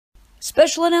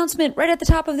Special announcement right at the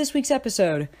top of this week's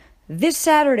episode. This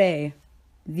Saturday,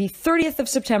 the 30th of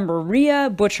September, Rhea,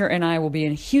 Butcher, and I will be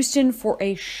in Houston for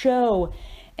a show.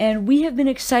 And we have been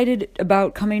excited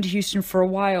about coming to Houston for a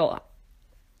while.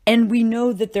 And we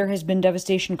know that there has been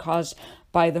devastation caused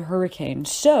by the hurricane.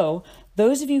 So,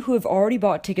 those of you who have already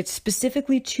bought tickets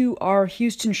specifically to our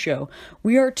Houston show,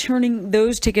 we are turning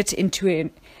those tickets into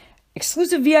an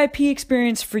exclusive VIP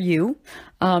experience for you.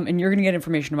 And you're going to get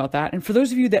information about that. And for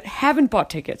those of you that haven't bought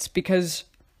tickets because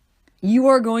you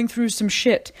are going through some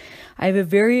shit, I have a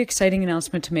very exciting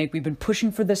announcement to make. We've been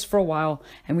pushing for this for a while,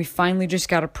 and we finally just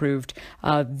got approved.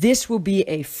 This will be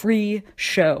a free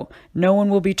show. No one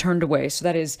will be turned away. So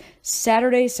that is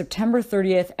Saturday, September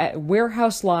 30th at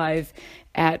Warehouse Live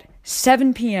at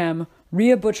 7 p.m.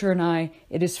 Rhea, Butcher, and I.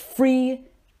 It is free.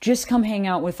 Just come hang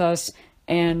out with us,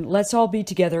 and let's all be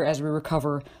together as we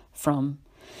recover from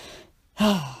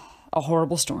a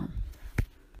horrible storm.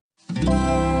 Feral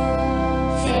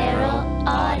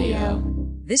Audio.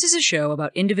 This is a show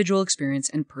about individual experience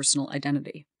and personal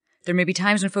identity. There may be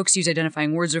times when folks use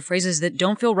identifying words or phrases that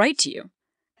don't feel right to you.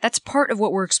 That's part of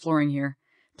what we're exploring here.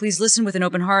 Please listen with an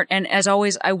open heart, and as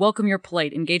always, I welcome your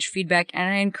polite, engaged feedback, and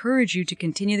I encourage you to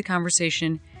continue the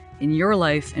conversation in your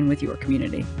life and with your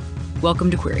community. Welcome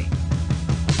to Queery.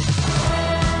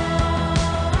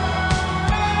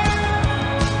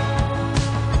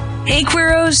 Hey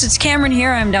Queeros, it's Cameron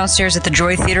here. I'm downstairs at the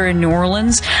Joy Theater in New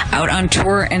Orleans, out on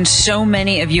tour, and so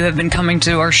many of you have been coming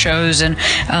to our shows and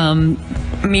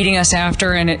meeting us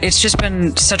after, and it's just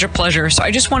been such a pleasure. So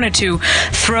I just wanted to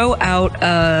throw out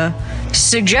a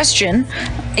suggestion.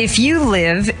 If you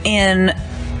live in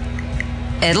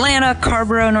Atlanta,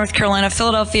 Carborough, North Carolina,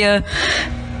 Philadelphia,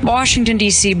 Washington,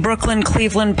 D.C., Brooklyn,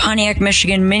 Cleveland, Pontiac,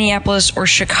 Michigan, Minneapolis, or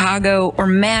Chicago, or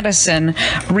Madison,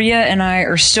 Rhea and I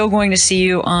are still going to see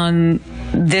you on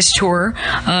this tour.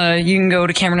 You can go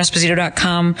to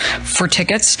CameronEsposito.com for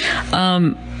tickets.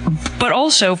 But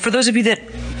also, for those of you that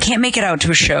can't make it out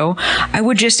to a show, I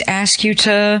would just ask you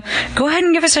to go ahead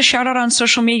and give us a shout out on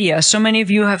social media. So many of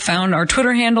you have found our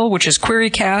Twitter handle, which is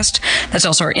QueeryCast. That's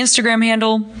also our Instagram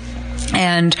handle.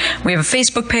 And we have a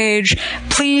Facebook page.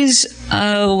 Please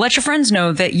let your friends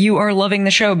know that you are loving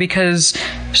the show because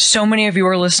so many of you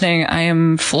are listening. I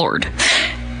am floored.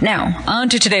 Now, on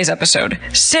to today's episode.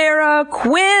 Sara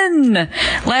Quin!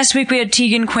 Last week we had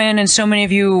Tegan Quinn, and so many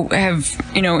of you have,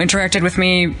 interacted with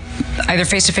me either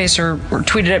face-to-face or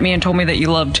tweeted at me and told me that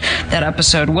you loved that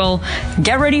episode. Well,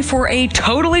 get ready for a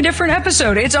totally different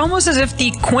episode. It's almost as if the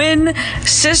Quinn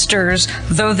sisters,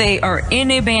 though they are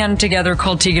in a band together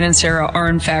called Tegan and Sara, are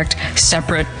in fact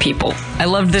separate people. I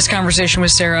loved this conversation with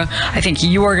Sara. I think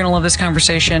you are going to love this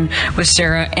conversation with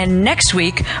Sara. And next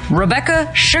week,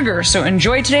 Rebecca Sugar. So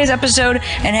enjoy today's episode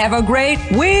and have a great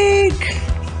week.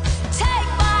 Take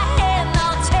my hand,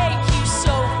 I'll take you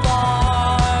so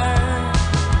far.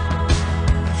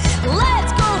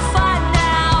 Let's go find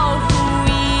out who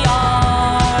we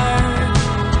are.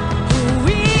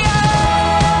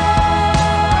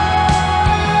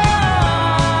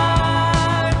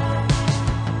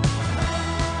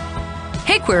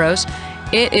 Hey Queeros,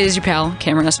 it is your pal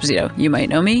Cameron Esposito. You might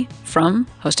know me from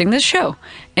hosting this show,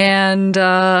 and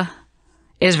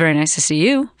it is very nice to see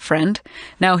you, friend.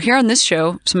 Now, here on this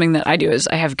show, something that I do is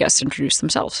I have guests introduce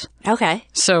themselves. Okay.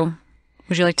 So,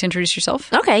 would you like to introduce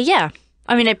yourself? Okay, yeah.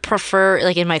 I mean, I prefer,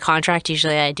 in my contract,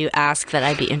 usually I do ask that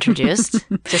I be introduced.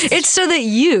 It's so that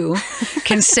you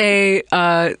can say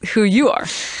who you are.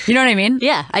 You know what I mean?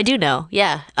 Yeah, I do know.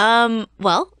 Yeah.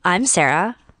 Well, I'm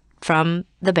Sara from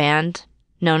the band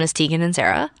known as Tegan and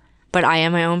Sara, but I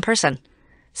am my own person.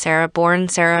 Sara, born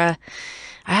Sara.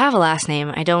 I have a last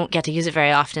name. I don't get to use it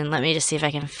very often. Let me just see if I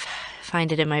can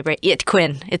find it in my brain. It's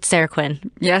Quinn. It's Sara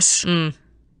Quin. Yes.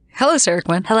 Hello, Sara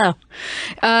Quin. Hello.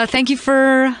 Thank you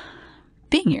for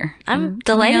being here. I'm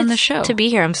delighted on the show. to be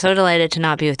here. I'm so delighted to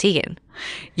not be with Tegan.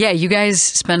 Yeah, you guys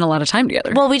spend a lot of time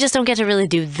together. Well, we just don't get to really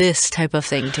do this type of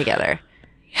thing together.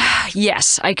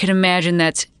 Yes, I can imagine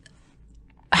that.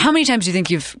 How many times do you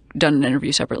think you've done an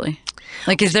interview separately?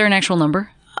 Is there an actual number?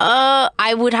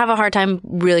 I would have a hard time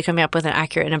really coming up with an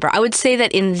accurate number. I would say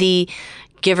that in the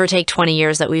give or take 20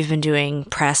 years that we've been doing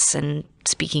press and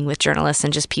speaking with journalists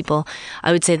and just people,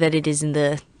 I would say that it is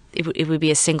it would be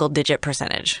a single digit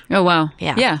percentage. Oh, wow.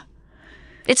 Yeah. Yeah.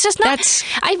 It's just not.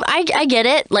 I get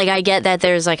it. Like, I get that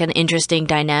there's like an interesting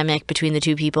dynamic between the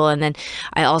two people, and then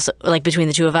I also like between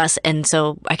the two of us, and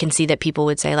so I can see that people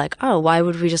would say like, oh, why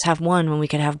would we just have one when we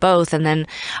could have both? And then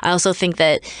I also think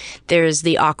that there's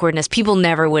the awkwardness. People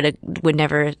would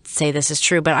never say this is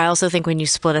true, but I also think when you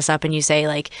split us up and you say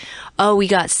like, oh, we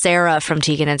got Sarah from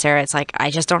Tegan and Sara, it's like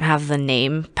I just don't have the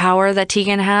name power that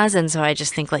Tegan has, and so I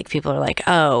just think like people are like,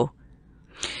 oh,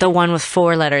 the one with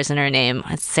 4 letters in her name,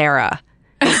 it's Sarah.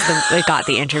 It got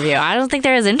the interview. I don't think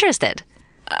they're as interested.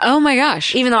 Oh my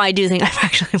gosh. Even though I do think I'm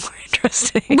actually more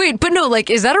interesting. Wait, but no, like,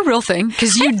 is that a real thing?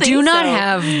 Because you do not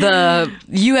have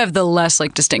you have the less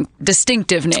like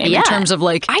distinctive name in terms of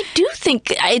like. I do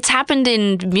think it's happened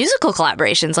in musical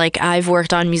collaborations. Like, I've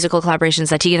worked on musical collaborations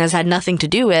that Tegan has had nothing to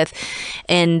do with.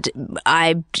 And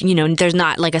there's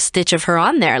not like a stitch of her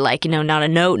on there. Like, not a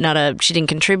note, she didn't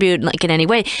contribute like in any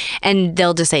way. And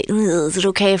they'll just say, is it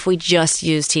okay if we just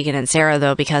use Tegan and Sara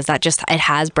though? Because that it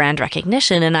has brand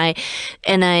recognition. And I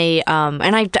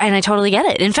totally get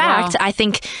it. In fact, I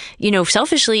think,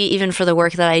 selfishly, even for the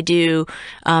work that I do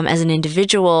as an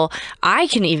individual, I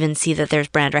can even see that there's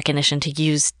brand recognition to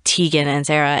use Tegan and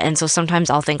Sara. And so sometimes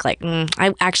I'll think like,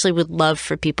 I actually would love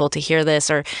for people to hear this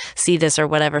or see this or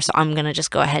whatever. So I'm going to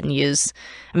just go ahead and use,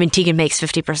 Tegan makes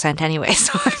 50% anyway.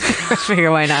 So I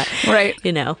figure why not? Right.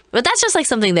 But that's just like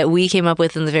something that we came up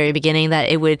with in the very beginning,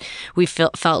 that we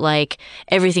felt like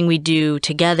everything we do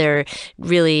together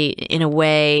really, in a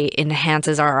way,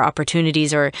 enhances our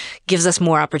opportunities or gives us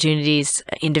more opportunities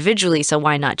individually. So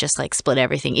why not just like split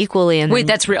everything equally? And wait,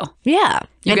 that's real. Yeah.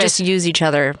 You and guys just use each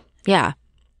other. Yeah.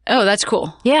 Oh, that's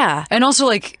cool. Yeah. And also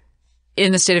like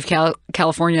in the state of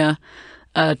California,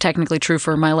 technically true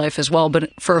for my life as well, but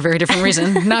for a very different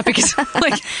reason. Not because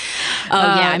like...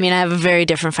 I have a very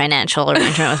different financial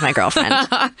arrangement with my girlfriend.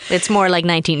 It's more like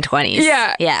 1920s.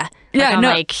 Yeah. Yeah.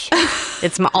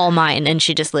 It's all mine, and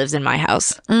she just lives in my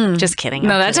house. Just kidding.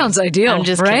 No, that sounds ideal. I'm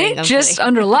just right? kidding. Just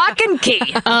under lock and key.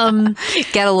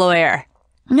 Get a lawyer.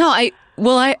 No, I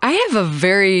have a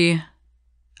very...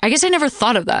 I guess I never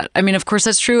thought of that. Of course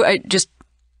that's true.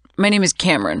 My name is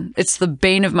Cameron. It's the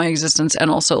bane of my existence, and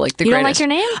also like the greatest. You don't like your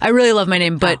name? I really love my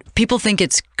name, but people think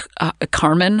it's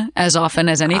Carmen as often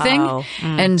as anything.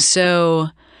 And so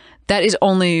that is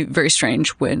only very strange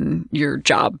when your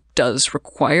job does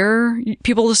require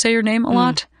people to say your name a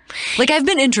lot. Like, I've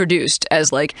been introduced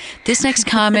as like, this next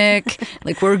comic,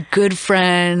 like, we're good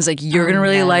friends, like, you're gonna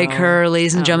really like her,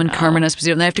 ladies and gentlemen, Cameron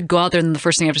Esposito. And I have to go out there, and the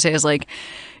first thing I have to say is like,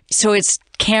 so it's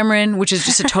Cameron, which is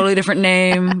just a totally different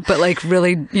name, but like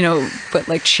really, but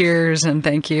like cheers and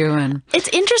thank you. And it's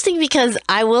interesting because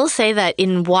I will say that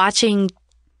in watching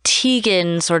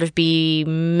Tegan sort of be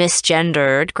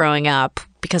misgendered growing up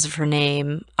because of her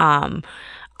name,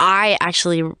 I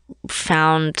actually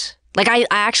found... Like, I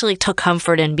actually took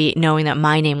comfort in knowing that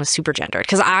my name was super gendered,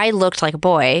 because I looked like a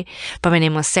boy, but my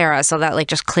name was Sarah. So that like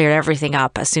just cleared everything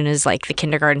up as soon as like the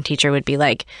kindergarten teacher would be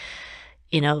like,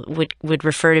 would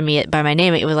refer to me by my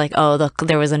name. It was like, oh,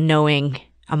 there was a knowing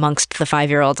amongst the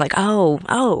 5-year-olds, like, oh,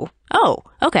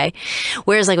 okay.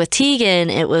 Whereas like with Tegan,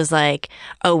 it was like,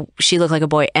 oh, she looked like a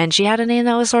boy and she had a name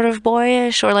that was sort of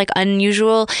boyish or like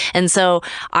unusual. And so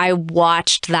I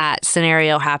watched that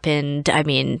scenario happen.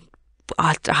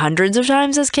 Hundreds of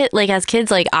times as kids.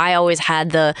 Like I always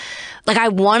had I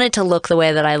wanted to look the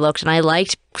way that I looked, and I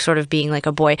liked sort of being like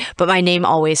a boy, but my name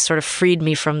always sort of freed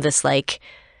me from this, like,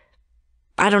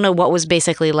 I don't know what was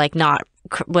basically like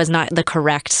was not the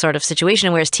correct sort of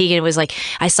situation. Whereas Tegan was like,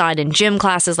 I saw it in gym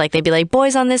classes, like they'd be like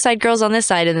boys on this side, girls on this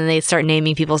side, and then they'd start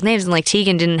naming people's names, and like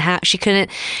Tegan she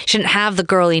didn't have the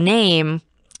girly name,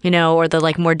 or the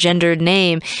like more gendered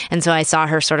name. And so I saw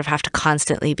her sort of have to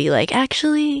constantly be like,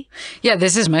 actually. Yeah,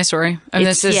 this is my story.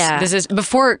 This is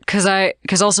before,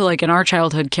 because also like in our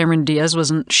childhood, Cameron Diaz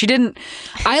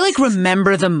I like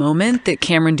remember the moment that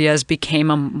Cameron Diaz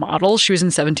became a model. She was in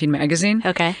 17 magazine.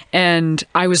 Okay. And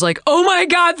I was like, oh my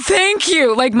God, thank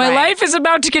you. Like my life is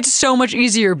about to get so much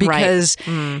easier, because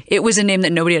it was a name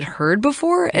that nobody had heard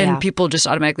before. And people just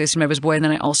automatically assumed I was a boy. And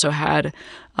then I also had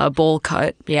a bowl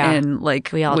cut, and like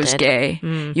we all was did. gay.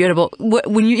 You had a bowl.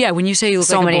 When you say you look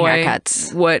so like many a boy,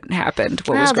 haircuts. What happened?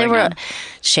 What was going on?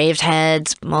 Shaved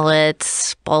heads,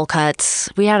 mullets, bowl cuts.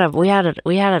 We had it all. Yeah. We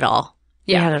had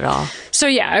it all. So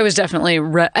yeah, I was definitely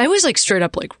I was like straight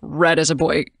up like red as a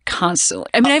boy constantly.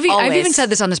 I've even said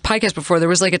this on this podcast before. There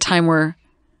was like a time where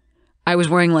I was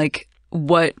wearing like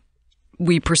what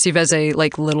we perceive as a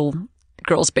like little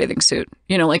girl's bathing suit,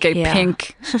 like a Yeah.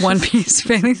 pink one-piece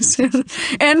bathing suit,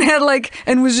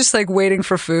 and was just like waiting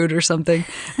for food or something.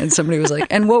 And somebody was like,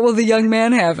 "And what will the young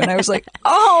man have?" And I was like,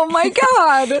 "Oh my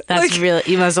god, That's really.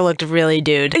 You must have looked really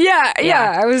dude. yeah."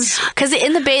 I was Because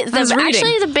in the was reading.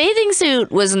 actually the bathing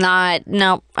suit was not.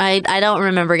 No, I don't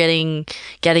remember getting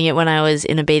it when I was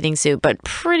in a bathing suit, but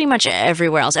pretty much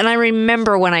everywhere else. And I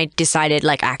remember when I decided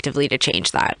like actively to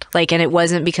change that. Like, and it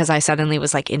wasn't because I suddenly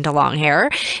was like into long hair.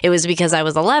 It was because I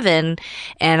was 11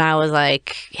 and I was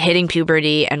like hitting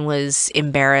puberty and was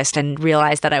embarrassed and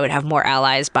realized that I would have more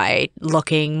allies by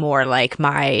looking more like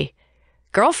my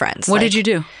girlfriends. What did you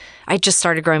do? I just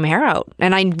started growing my hair out.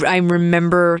 And I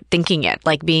remember thinking it,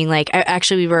 like being like,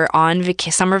 we were on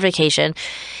summer vacation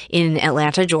in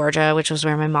Atlanta, Georgia, which was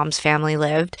where my mom's family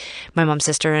lived, my mom's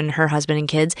sister and her husband and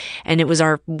kids. And it was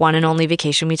our one and only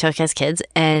vacation we took as kids.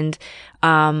 And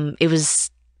it was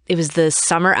the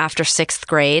summer after 6th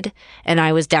grade, and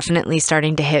I was definitely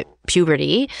starting to hit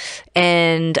puberty,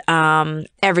 and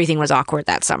everything was awkward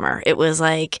that summer. It was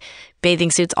like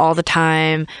bathing suits all the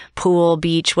time, pool,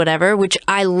 beach, whatever, which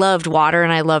I loved water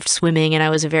and I loved swimming and I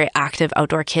was a very active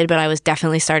outdoor kid, but I was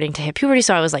definitely starting to hit puberty.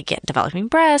 So I was like developing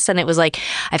breasts, and it was like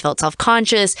I felt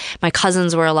self-conscious. My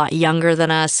cousins were a lot younger than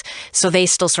us, so they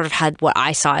still sort of had what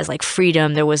I saw as like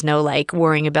freedom. There was no like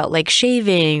worrying about like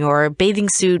shaving or bathing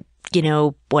suit,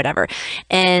 whatever.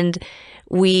 And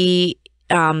we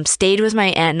stayed with my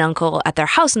aunt and uncle at their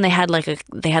house, and they had like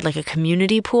a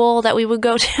community pool that we would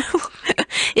go to.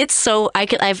 It's so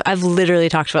I've literally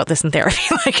talked about this in therapy.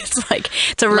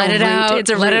 It's a real Let it root, out. it's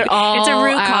a Let root, it all it's a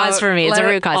root out. cause for me. It's Let a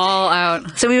it root cause. all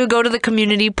out. So we would go to the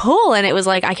community pool, and it was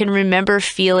like I can remember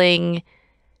feeling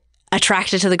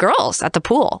attracted to the girls at the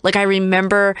pool. Like I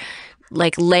remember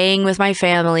like laying with my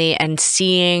family and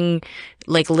seeing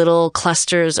like little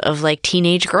clusters of like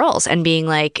teenage girls and being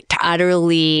like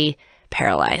utterly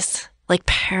paralyzed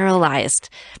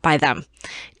by them.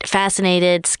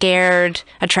 Fascinated, scared,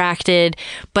 attracted.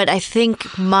 But I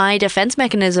think my defense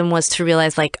mechanism was to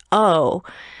realize like, oh,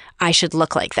 I should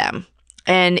look like them.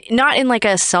 And not in like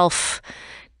a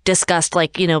self-disgust,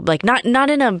 like, like not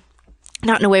in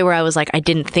a way where I was like, I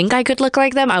didn't think I could look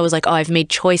like them. I was like, oh, I've made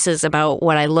choices about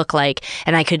what I look like,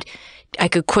 and I could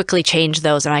quickly change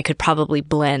those, and I could probably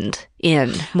blend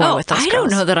in more with those girls. I don't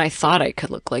know that I thought I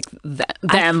could look like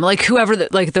them, like whoever,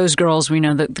 like those girls we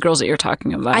know, the girls that you're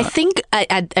talking about. I think,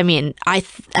 I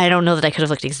don't know that I could have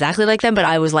looked exactly like them, but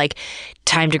I was like,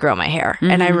 time to grow my hair.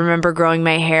 Mm-hmm. And I remember growing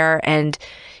my hair and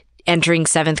entering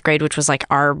 7th grade, which was like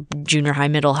our junior high,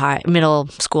 middle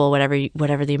school, whatever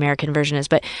the American version is.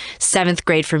 But 7th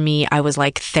grade for me, I was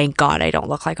like, thank God I don't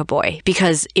look like a boy,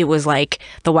 because it was like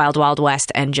the wild, wild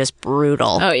west and just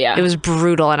brutal. Oh yeah. It was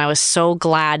brutal. And I was so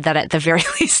glad that at the very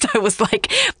least I was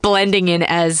like blending in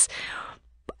as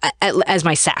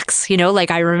my sex, like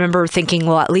I remember thinking,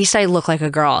 well, at least I look like a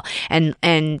girl and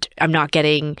I'm not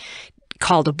getting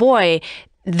called a boy.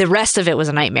 The rest of it was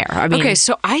a nightmare. I mean, okay,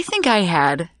 so I think I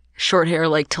had short hair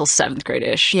like till 7th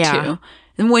grade-ish Yeah. too.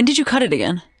 And when did you cut it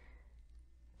again?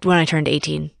 when I turned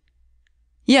 18.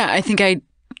 Yeah, I think I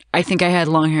had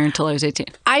long hair until I was 18.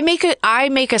 I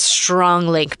make a strong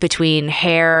link between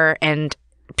hair and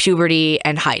puberty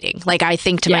and hiding. Like I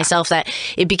think to myself that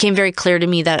it became very clear to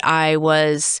me that I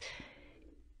was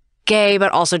gay,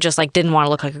 but also just like didn't want to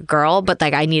look like a girl, but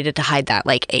like I needed to hide that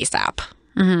like ASAP.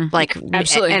 Mm-hmm. Like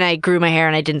absolutely. And I grew my hair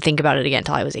and I didn't think about it again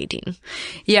until I was 18.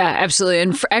 Yeah, absolutely.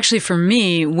 And for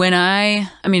me, when I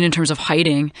mean, in terms of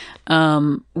hiding,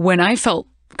 when I felt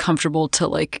comfortable to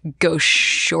like go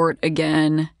short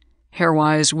again,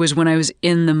 hair-wise, was when I was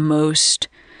in the most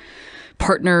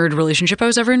partnered relationship I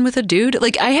was ever in with a dude.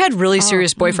 Like I had really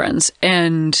serious boyfriends,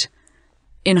 and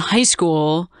in high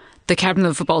school, the captain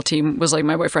of the football team was like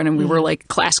my boyfriend, and we were like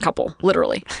class couple,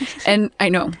 literally. And I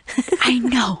know.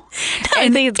 And I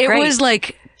think it's great. It was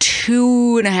like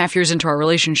 2.5 years into our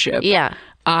relationship. Yeah.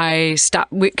 I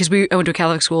stopped because I went to a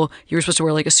Catholic school. You were supposed to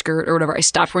wear like a skirt or whatever. I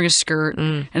stopped wearing a skirt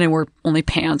and I wore only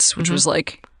pants, which was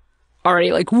like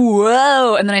already like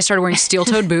whoa. And then I started wearing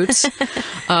steel-toed boots,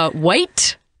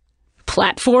 white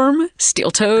platform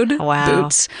steel-toed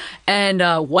boots, and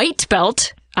white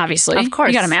belt. Obviously, of course,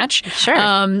 you got to match. Sure.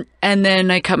 And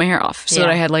then I cut my hair off so that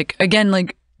I had like again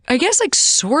like I guess like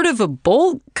sort of a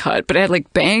bowl cut, but I had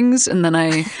like bangs, and then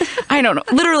I don't know.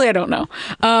 Literally, I don't know.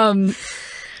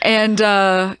 And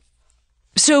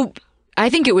so I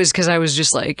think it was because I was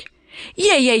just like,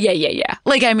 yeah.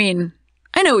 Like, I mean,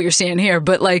 I know what you're saying here,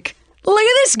 but like, look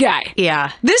at this guy.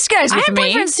 Yeah. This guy's I with have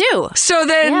me. boyfriends too. So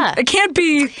then Yeah. it can't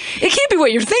be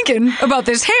what you're thinking about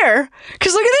this hair.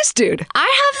 Because look at this dude.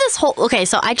 I have this whole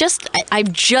so I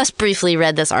just briefly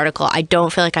read this article. I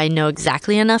don't feel like I know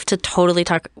exactly enough to totally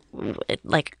talk.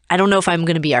 Like, I don't know if I'm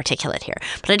going to be articulate here,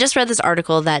 but I just read this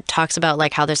article that talks about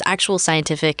like how there's actual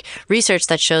scientific research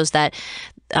that shows that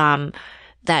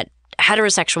that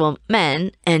heterosexual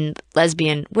men and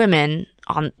lesbian women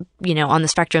on the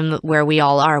spectrum where we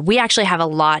all are, we actually have a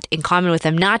lot in common with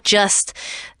them. Not just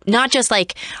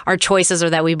like our choices or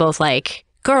that we both like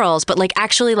girls, but like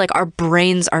actually like our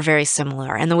brains are very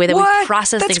similar and the way that we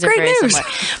process That's things are great very news.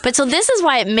 similar. But so this is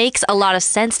why it makes a lot of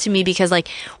sense to me, because like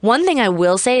one thing I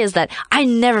will say is that I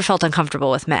never felt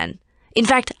uncomfortable with men. In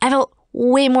fact, I felt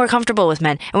way more comfortable with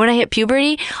men. And when I hit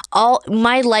puberty,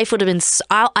 my life would have been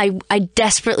I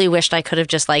desperately wished I could have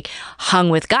just like hung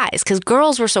with guys, because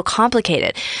girls were so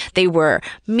complicated. They were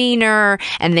meaner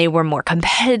and they were more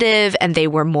competitive and they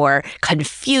were more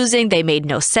confusing. They made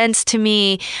no sense to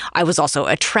me. I was also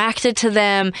attracted to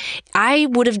them. I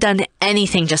would have done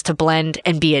anything just to blend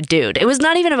and be a dude. It was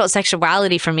not even about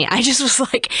sexuality for me. I just was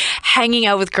like hanging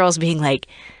out with girls being like,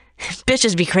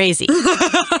 bitches be crazy.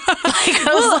 I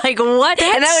was like, what?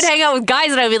 And I would hang out with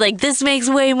guys and I'd be like, this makes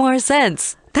way more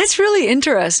sense. That's really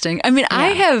interesting. I mean,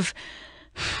 I'm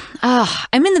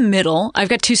in the middle. I've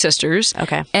got two sisters.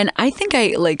 Okay. And I think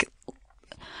I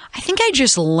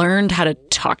just learned how to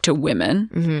talk to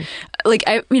women. Mm-hmm. Like,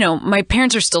 my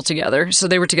parents are still together. So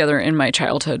they were together in my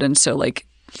childhood. And so, like,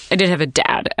 I did have a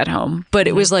dad at home. But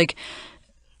it was, like,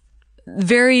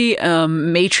 very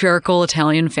matriarchal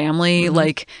Italian family,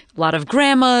 like a lot of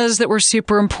grandmas that were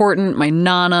super important. My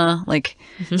nana, like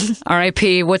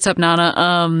R.I.P. What's up,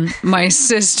 nana? My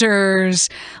sisters,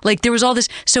 like there was all this.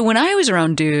 So when I was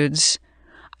around dudes,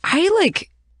 I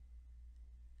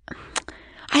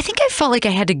think I felt like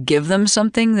I had to give them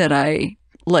something that I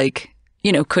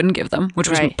couldn't give them, which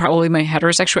was probably my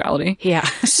heterosexuality. Yeah.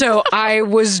 So I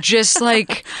was just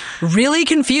like really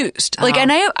confused. Like,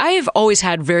 and I've always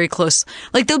had very close,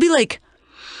 like they'll be like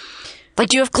do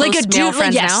you have close male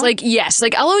friends now? Yes.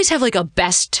 Like I'll always have like a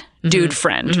best dude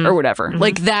friend or whatever.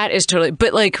 Like that is totally,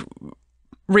 but like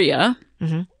Rhea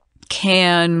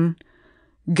can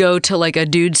go to like a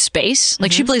dude space.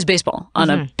 Like she plays baseball on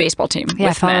a baseball team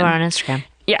with follow men. her on Instagram.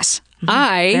 Yes.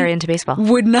 I Very into baseball.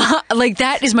 would not, like,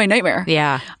 that is my nightmare.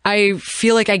 Yeah. I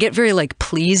feel like I get very, like,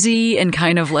 pleasy and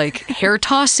kind of, like, hair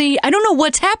tossy. I don't know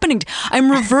what's happening. I'm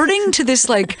reverting to this,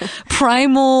 like,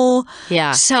 primal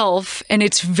self, and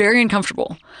it's very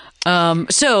uncomfortable.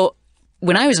 So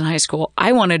when I was in high school,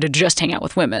 I wanted to just hang out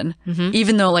with women.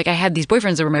 Even though, like, I had these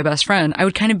boyfriends that were my best friend, I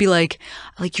would kind of be like,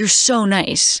 you're so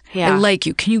nice. Yeah. I like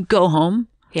you. Can you go home?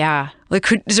 Yeah. Like,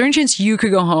 is there any chance you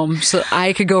could go home so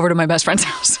I could go over to my best friend's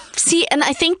house? See, and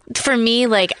I think for me,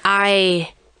 like, I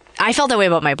felt that way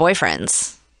about my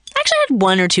boyfriends. I actually had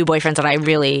one or two boyfriends that I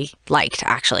really liked,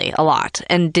 actually, a lot,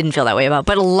 and didn't feel that way about.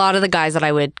 But a lot of the guys that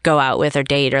I would go out with or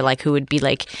date or, like, who would be,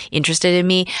 like, interested in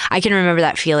me, I can remember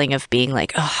that feeling of being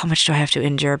like, oh, how much do I have to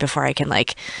endure before I can,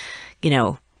 like,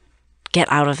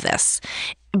 get out of this?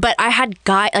 But I had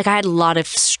a lot of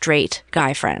straight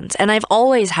guy friends, and I've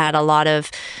always had a lot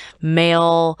of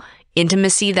male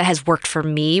intimacy that has worked for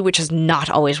me, which has not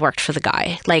always worked for the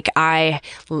guy. Like, I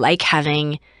like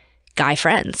having guy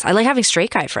friends. I like having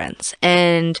straight guy friends.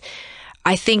 And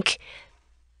I think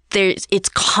it's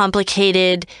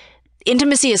complicated.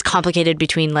 Intimacy is complicated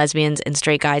between lesbians and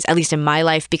straight guys, at least in my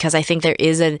life, because I think there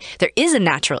is a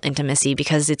natural intimacy,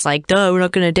 because it's like, duh, we're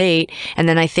not going to date. And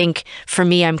then I think for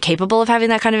me, I'm capable of having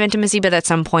that kind of intimacy, but at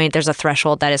some point there's a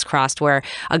threshold that is crossed where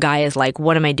a guy is like,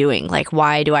 what am I doing? Like,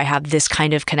 why do I have this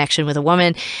kind of connection with a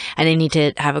woman and I need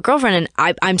to have a girlfriend?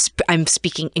 And I'm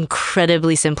speaking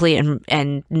incredibly simply,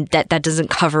 and that doesn't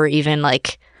cover even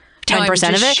like 10%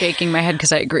 I'm of it. Shaking my head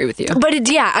because I agree with you. But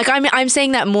like I'm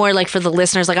saying that more like for the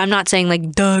listeners. Like, I'm not saying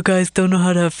like, duh, guys don't know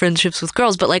how to have friendships with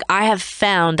girls. But like, I have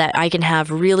found that I can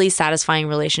have really satisfying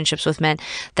relationships with men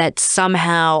that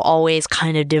somehow always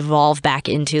kind of devolve back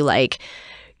into like,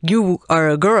 you are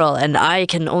a girl and I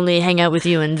can only hang out with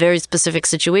you in very specific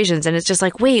situations. And it's just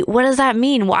like, wait, what does that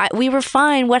mean? Why? We were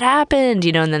fine. What happened?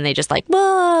 And then they just like,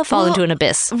 fall into an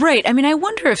abyss. Right. I mean, I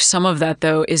wonder if some of that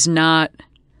though is not,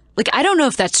 like, I don't know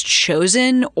if that's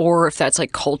chosen or if that's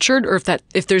like cultured, or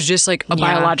if there's just like a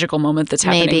biological moment that's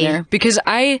happening there.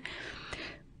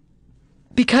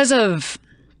 Because of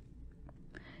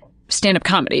stand-up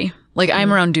comedy, like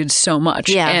I'm around dudes so much.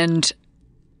 Yeah. And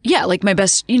yeah, like my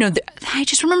best, I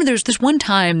just remember there was this one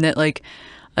time that like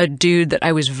a dude that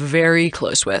I was very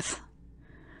close with,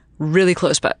 really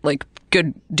close, but like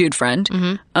good dude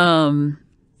friend,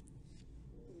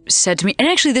 said to me, and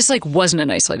actually this like wasn't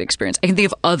an isolated experience. I can think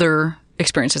of other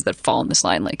experiences that fall in this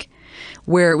line, like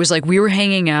where it was like we were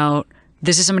hanging out.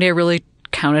 This is somebody I really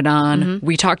counted on.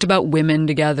 We talked about women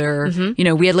together. You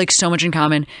know, we had like so much in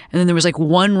common. And then there was like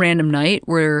one random night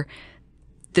where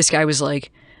this guy was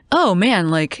like, oh man,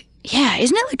 like, yeah,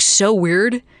 isn't it like so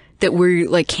weird that we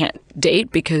like can't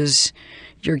date because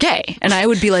you're gay? And I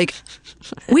would be like,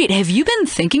 wait, have you been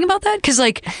thinking about that? Because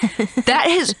like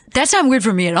that's not weird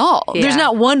for me at all. Yeah. There's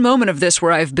not one moment of this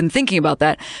where I've been thinking about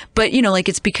that. But you know, like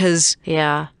it's because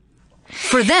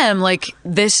for them, like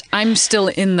this, I'm still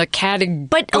in the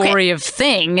category of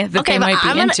thing that they might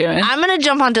be into. I'm gonna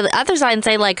jump onto the other side and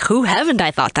say, like, who haven't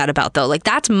I thought that about though? Like,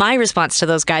 that's my response to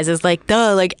those guys is like,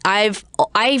 duh, like I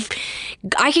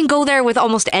can go there with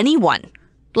almost anyone.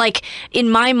 Like, in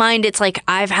my mind, it's like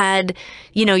I've had,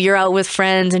 you know, you're out with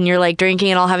friends and you're like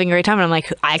drinking and all having a great time. And I'm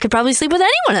like, I could probably sleep with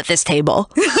anyone at this table.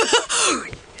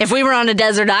 If we were on a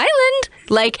desert island,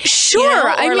 like, sure. You know,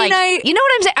 I mean, like, you know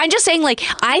what I'm saying? I'm just saying, like,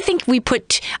 I think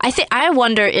I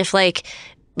wonder if like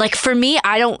for me,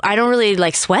 I don't really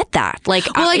like sweat that. Like,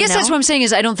 well, I guess that's what I'm saying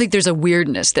is I don't think there's a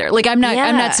weirdness there. Like, I'm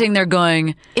not saying they're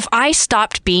going. If I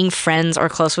stopped being friends or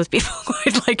close with people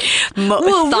I'd like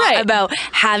thought about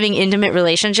having intimate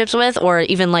relationships with, or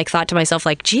even like thought to myself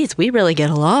like, geez, we really get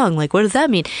along. Like, what does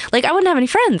that mean? Like, I wouldn't have any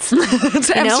friends.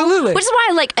 Absolutely. Which is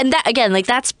why, like, and that again, like,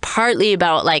 that's partly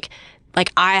about like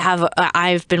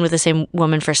I've been with the same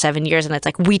woman for 7 years, and it's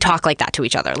like we talk like that to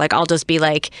each other. Like, I'll just be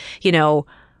like, you know,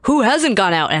 who hasn't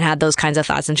gone out and had those kinds of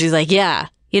thoughts? And she's like, yeah.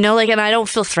 You know, like, and I don't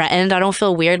feel threatened. I don't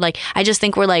feel weird. Like, I just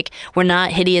think we're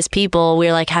not hideous people.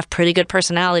 We're like, have pretty good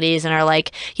personalities and are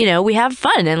like, you know, we have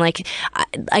fun. And like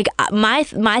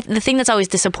the thing that's always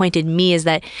disappointed me is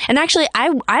that, and actually I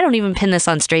don't even pin this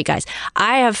on straight guys.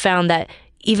 I have found that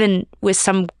even with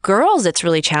some girls, it's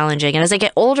really challenging. And as I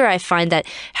get older, I find that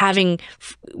having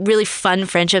really fun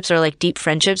friendships or like deep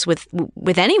friendships with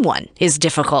anyone is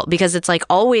difficult because it's like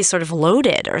always sort of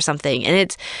loaded or something. And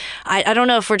it's, I don't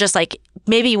know if we're just like,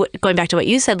 maybe going back to what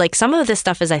you said, like some of this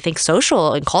stuff is, I think,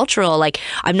 social and cultural. Like,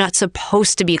 I'm not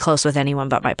supposed to be close with anyone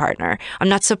but my partner. I'm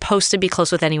not supposed to be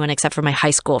close with anyone except for my high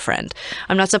school friend.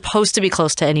 I'm not supposed to be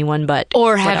close to anyone but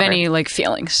or have any like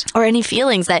feelings. Or any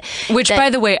feelings that... Which, by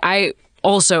the way, I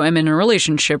also am in a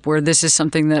relationship where this is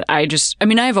something that I've just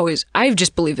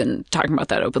believed in talking about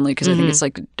that openly because I think it's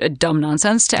like a dumb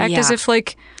nonsense to act as if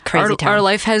like our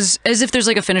life has, as if there's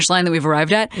like a finish line that we've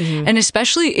arrived at. And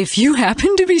especially if you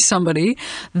happen to be somebody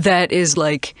that is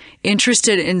like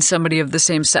interested in somebody of the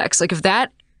same sex, like if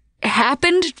that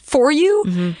happened for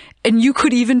you and you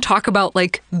could even talk about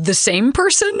like the same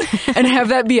person and have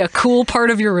that be a cool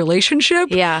part of your relationship.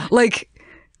 Yeah. Like,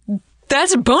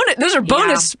 that's a bonus. Those are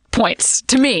bonus points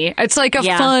to me. It's like a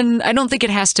fun. I don't think it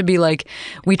has to be like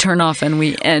we turn off and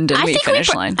we end and we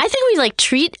finish line. I think we like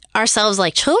treat ourselves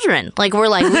like children. Like we're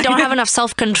like we don't have enough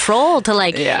self-control to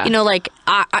like you know, like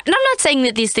and I'm not saying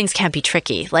that these things can't be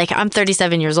tricky. Like, I'm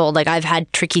 37 years old. Like, I've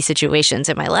had tricky situations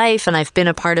in my life, and I've been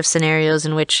a part of scenarios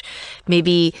in which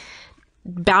maybe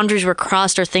boundaries were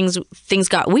crossed or things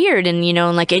got weird, and you know,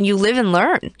 and like, and you live and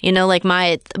learn, you know, like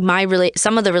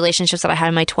some of the relationships that I had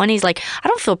in my 20s, like, I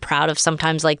don't feel proud of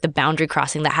sometimes like the boundary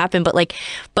crossing that happened,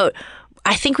 but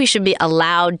I think we should be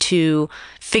allowed to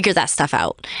figure that stuff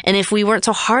out. And if we weren't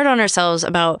so hard on ourselves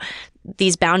about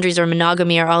these boundaries or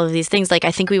monogamy or all of these things, like,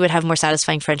 I think we would have more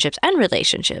satisfying friendships and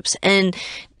relationships. And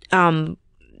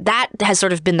that has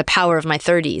sort of been the power of my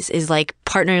 30s, is like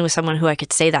partnering with someone who I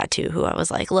could say that to, who I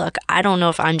was like, look, I don't know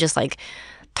if I'm just like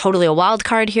totally a wild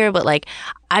card here, but like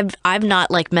I've not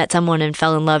like met someone and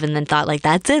fell in love and then thought like,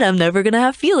 that's it, I'm never gonna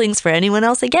have feelings for anyone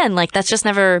else again. Like, that's just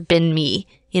never been me,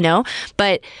 you know?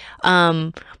 But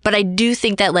I do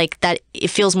think that like that it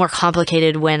feels more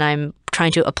complicated when I'm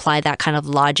trying to apply that kind of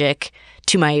logic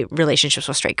to my relationships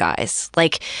with straight guys.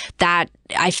 Like that,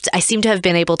 I seem to have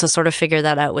been able to sort of figure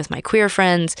that out with my queer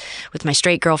friends, with my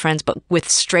straight girlfriends, but with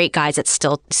straight guys, it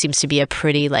still seems to be a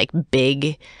pretty like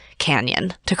big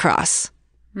canyon to cross.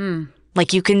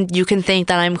 Like, you can think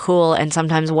that I'm cool and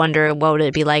sometimes wonder what would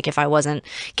it be like if I wasn't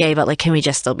gay, but like, can we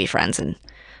just still be friends and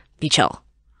be chill?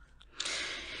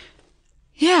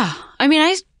 Yeah. I mean,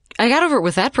 I got over it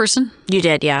with that person. You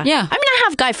did, yeah. Yeah. I mean, I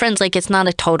have guy friends, like, it's not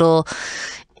a total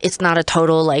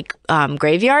like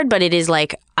graveyard, but it is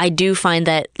like, I do find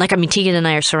that, like, I mean, Tegan and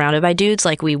I are surrounded by dudes,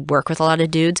 like we work with a lot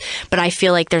of dudes, but I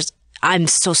feel like I'm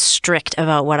so strict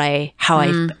about how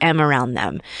I am around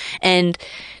them. And,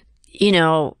 you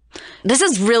know, This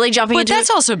is really jumping But into that's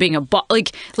also being a boss.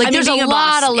 Like there's a being a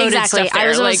lot boss. of loaded Exactly. stuff there. I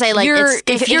was going to say, like,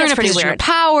 if it you're in gets a pretty position weird. of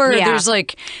power, Yeah.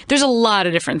 there's a lot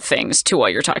of different things to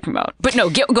what you're talking about. But no,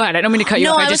 go ahead. I don't mean to cut you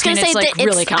off. I just mean it's like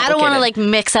really complicated. I don't want to like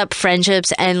mix up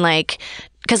friendships and like,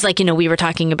 because like, we were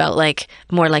talking about like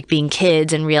more like being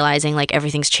kids and realizing like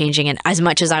everything's changing. And as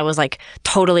much as I was like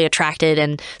totally attracted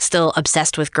and still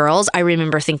obsessed with girls, I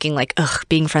remember thinking like, ugh,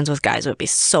 being friends with guys would be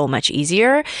so much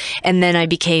easier. And then I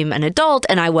became an adult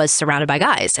and I was surrounded by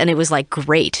guys. And it was like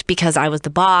great because I was the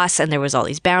boss and there was all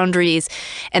these boundaries.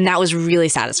 And that was really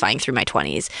satisfying through my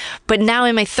 20s. But now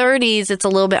in my 30s, it's a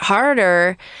little bit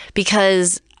harder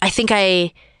because I think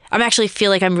I'm actually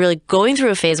feel like I'm really going through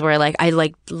a phase where like I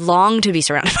like long to be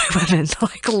surrounded by women,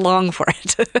 like long for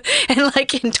it, and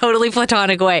like in totally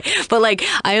platonic way. But like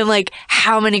I am like,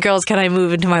 how many girls can I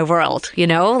move into my world?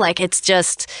 Like it's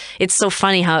so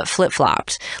funny how it flip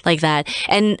flopped like that.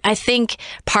 And I think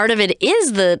part of it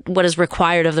is what is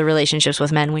required of the relationships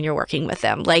with men when you're working with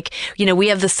them. Like we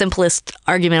have the simplest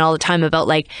argument all the time about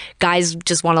like guys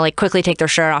just want to like quickly take their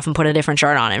shirt off and put a different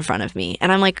shirt on in front of me,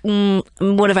 and I'm like,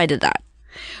 what if I did that?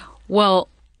 Well,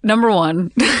 number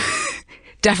one,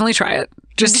 definitely try it.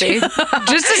 Just see. Just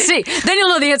to see. Then you'll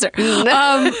know the answer.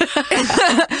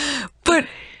 But,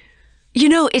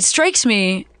 it strikes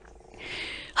me.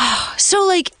 So,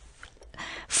 like,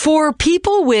 for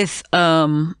people with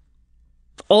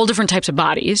all different types of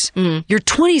bodies, your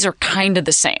 20s are kind of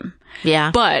the same.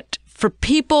 Yeah. But for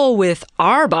people with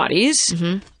our bodies,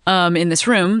 in this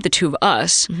room, the two of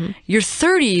us, your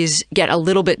 30s get a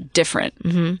little bit different.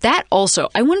 That also,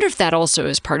 I wonder if that also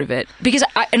is part of it. Because,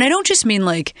 I don't just mean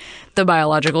like the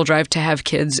biological drive to have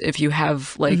kids if you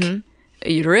have like a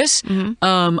uterus.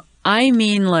 I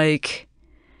mean like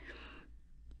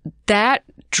that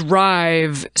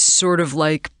drive sort of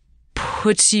like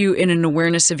puts you in an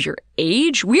awareness of your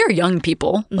age. We are young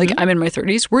people. Like I'm in my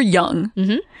 30s. We're young.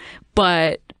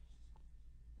 But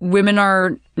women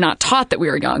are not taught that we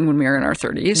are young when we are in our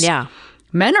 30s. Yeah.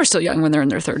 Men are still young when they're in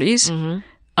their 30s.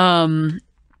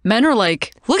 Men are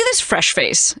like, look at this fresh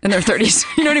face in their 30s.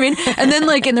 You know what I mean? And then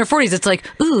like in their 40s, it's like,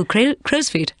 ooh, crow's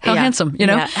feet. How handsome,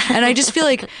 Yeah. And I just feel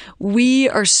like we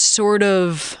are sort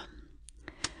of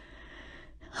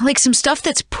like some stuff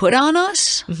that's put on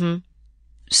us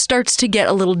starts to get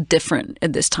a little different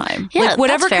at this time. Yeah, like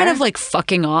whatever that's fair. kind of like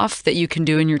fucking off that you can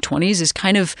do in your 20s is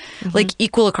kind of like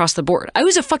equal across the board. I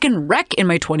was a fucking wreck in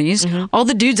my 20s. All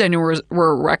the dudes I knew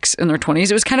were wrecks in their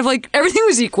 20s. It was kind of like everything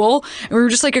was equal and we were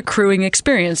just like accruing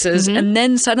experiences. And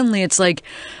then suddenly it's like,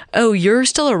 oh, you're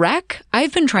still a wreck?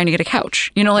 I've been trying to get a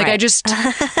couch. Like Right. I just,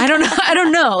 I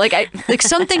don't know. Like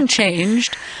something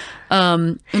changed.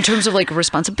 In terms of like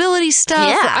responsibility stuff.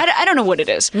 Yeah. I don't know what it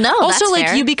is. No, also that's like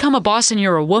fair. you become a boss and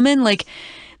you're a woman, like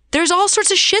there's all sorts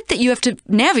of shit that you have to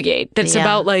navigate that's Yeah.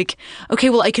 about like, okay,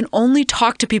 well I can only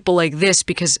talk to people like this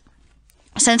because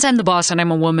since I'm the boss and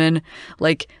I'm a woman,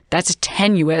 like that's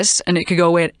tenuous and it could go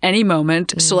away at any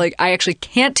moment. So like I actually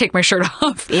can't take my shirt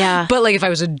off. Yeah. But like if I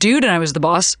was a dude and I was the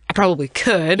boss, I probably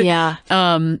could. Yeah.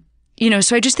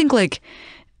 So I just think like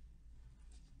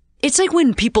it's like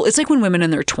when women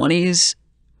in their 20s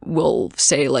will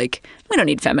say like, we don't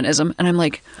need feminism. And I'm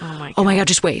like, oh my God,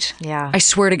 just wait. Yeah. I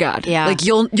swear to God. Yeah. Like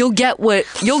you'll get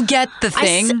the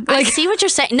thing. I see what you're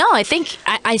saying. No, I think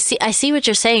I see what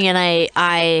you're saying. And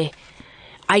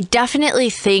I definitely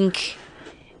think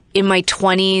in my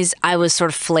 20s, I was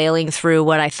sort of flailing through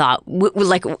what I thought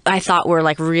were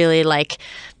like really like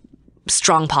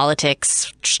strong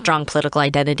politics, strong political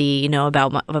identity,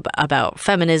 about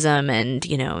feminism and,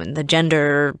 and the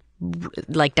gender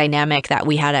like dynamic that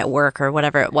we had at work or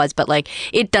whatever it was. But like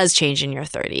it does change in your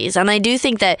 30s. And I do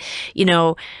think that,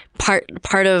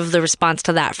 part of the response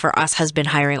to that for us has been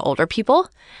hiring older people.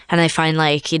 And I find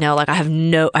like, I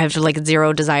have like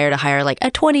zero desire to hire like a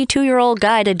 22-year-old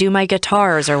guy to do my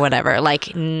guitars or whatever.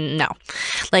 Like, no.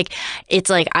 Like, it's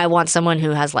like I want someone who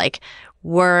has like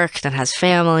worked and has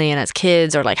family and has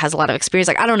kids or like has a lot of experience.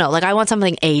 Like, I don't know. Like, I want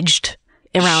something aged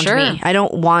around Sure. me. I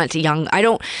don't want young. I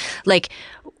don't like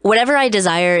whatever I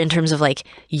desire in terms of like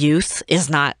youth is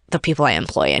not the people I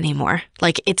employ anymore.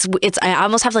 Like it's I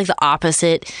almost have like the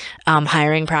opposite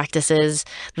hiring practices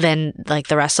than like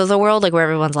the rest of the world, like where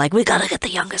everyone's like, we gotta get the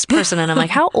youngest person, and I'm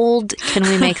like, how old can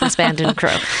we make this band and crew?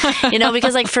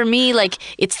 Because like for me, like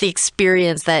it's the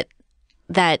experience that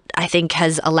I think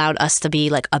has allowed us to be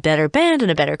like a better band and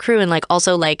a better crew, and like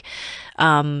also like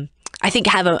I think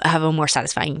have a more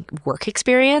satisfying work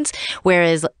experience.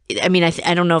 Whereas, I mean,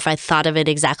 I don't know if I thought of it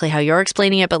exactly how you're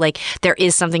explaining it, but like there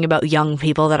is something about young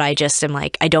people that I just am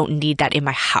like, I don't need that in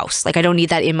my house. Like I don't need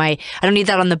that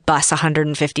on the bus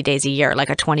 150 days a year, like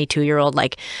a 22-year-old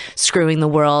like screwing the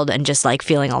world and just like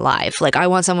feeling alive. Like I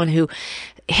want someone who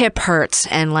hip hurts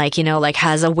and like, you know, like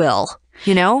has a will,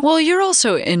 you know? Well, you're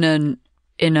also in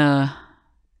a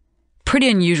pretty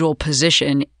unusual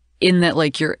position in that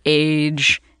like your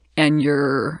age and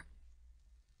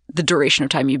the duration of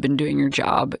time you've been doing your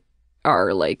job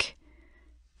are like,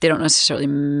 they don't necessarily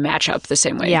match up the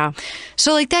same way. Yeah.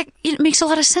 So like that, it makes a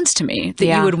lot of sense to me that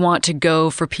you would want to go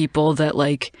for people that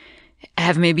like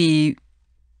have maybe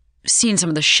seen some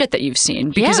of the shit that you've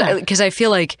seen. Because I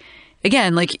feel like,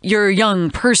 again, like you're a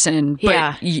young person,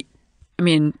 but I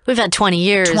mean, we've had 20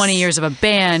 years of a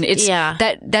band. It's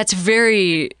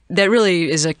that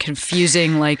really is a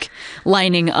confusing like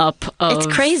lining up of it's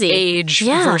crazy. Age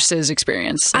versus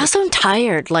experience. I also am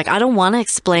tired. Like I don't want to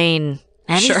explain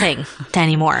anything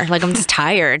anymore. Like I'm just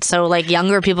tired. So like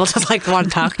younger people just like want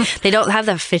to talk. They don't have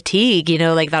the fatigue, you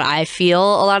know, like that I feel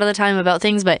a lot of the time about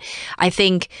things. But I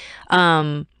think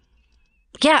I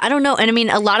don't know. And I mean,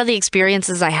 a lot of the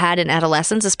experiences I had in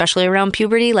adolescence, especially around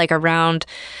puberty, like around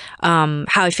how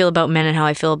I feel about men and how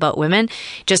I feel about women,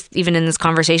 just even in this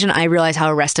conversation, I realize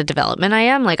how arrested development I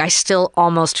am. Like I still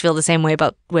almost feel the same way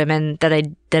about women that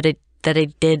I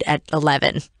did at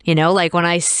 11. You know, like when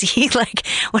I see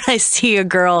a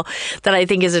girl that I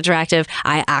think is attractive,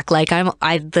 I act like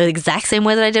I the exact same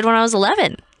way that I did when I was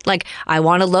 11. Like I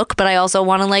want to look, but I also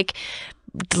want to like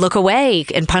look away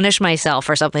and punish myself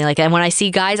or something like that. And when I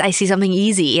see guys, I see something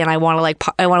easy and I want to like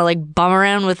bum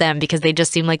around with them because they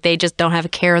just seem like they just don't have a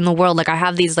care in the world. Like I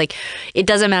have these like, it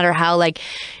doesn't matter how like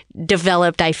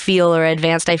developed I feel or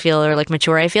advanced I feel or like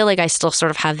mature I feel, like I still sort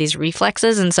of have these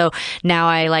reflexes. And so now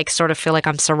I like sort of feel like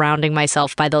I'm surrounding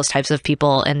myself by those types of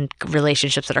people and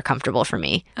relationships that are comfortable for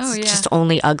me. Oh, yeah. It's just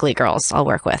only ugly girls I'll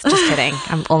work with. Just kidding.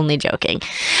 I'm only joking.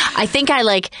 I think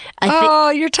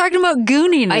you're talking about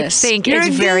gooniness. I think you're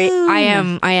it's very, I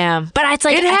am. But it's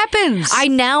like, it happens.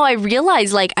 I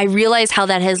realize how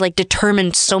that has like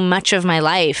determined so much of my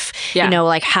life. Yeah. You know,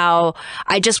 like how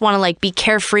I just want to like be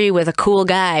carefree with a cool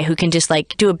guy who can just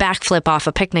like do a backflip off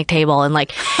a picnic table and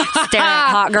like stare at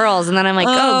hot girls. And then I'm like,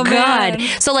 oh God.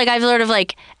 Man. So like I've sort of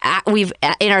like, we've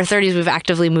in our 30s, we've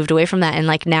actively moved away from that. And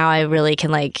like now I really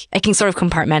can like, I can sort of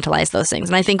compartmentalize those things.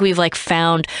 And I think we've like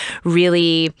found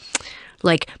really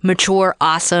like mature,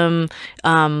 awesome,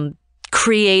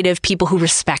 creative people who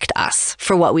respect us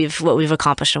for what we've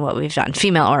accomplished and what we've done,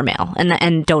 female or male,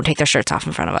 and don't take their shirts off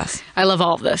in front of us. I love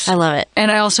all of this. I love it.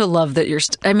 And I also love that you're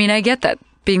I mean, I get that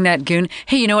being that goon.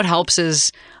 Hey, you know what helps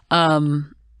is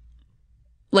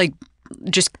like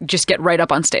just get right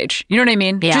up on stage. You know what I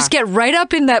mean? Yeah. Just get right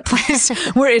up in that place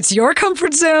where it's your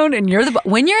comfort zone and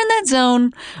when you're in that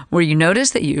zone where you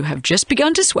notice that you have just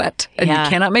begun to sweat and you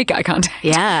cannot make eye contact.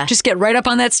 Yeah. Just get right up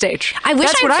on that stage.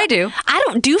 That's what I do. I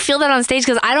don't feel that on stage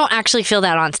because I don't actually feel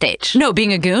that on stage. No,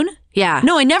 being a goon? Yeah.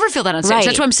 No, I never feel that on stage. Right.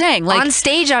 That's what I'm saying. Like on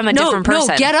stage, I'm a different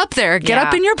person. No, get up there. Get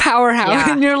up in your powerhouse,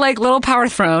 in your like little power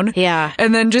throne. Yeah.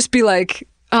 And then just be like,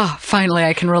 oh, finally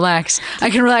I can relax. I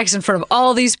can relax in front of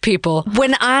all these people.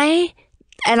 When it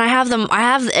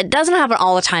doesn't happen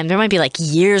all the time. There might be like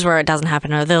years where it doesn't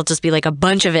happen, or there'll just be like a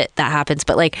bunch of it that happens.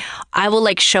 But like I will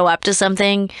like show up to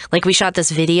something. Like we shot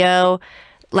this video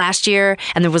last year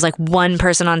and there was like one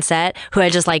person on set who I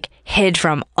just like hid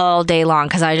from all day long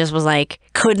because I just was like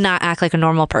could not act like a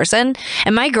normal person.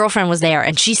 And my girlfriend was there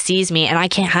and she sees me and I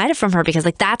can't hide it from her because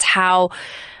like that's how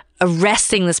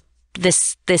arresting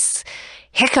this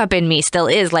hiccup in me still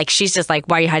is. Like she's just like,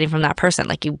 why are you hiding from that person?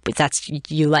 Like you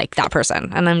like that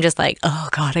person. And I'm just like, oh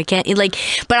God, I can't like,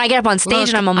 but I get up on stage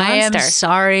and I'm a monster. I am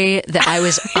sorry that I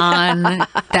was on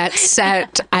that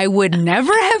set. I would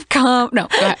never have come. No,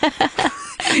 go ahead.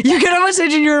 You get up on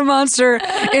stage and you're a monster.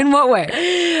 In what way?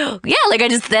 Yeah, like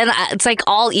it's like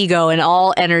all ego and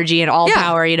all energy and all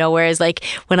power, you know, whereas like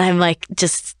when I'm like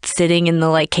just sitting in the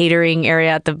like catering area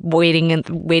at the waiting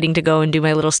to go and do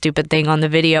my little stupid thing on the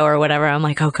video or whatever, I'm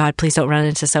like, oh God, please don't run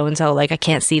into so-and-so. Like I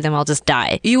can't see them. I'll just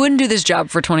die. You wouldn't do this job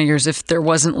for 20 years if there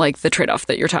wasn't like the trade-off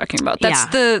that you're talking about. That's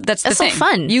the thing. So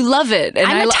fun. You love it. And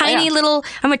I'm a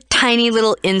tiny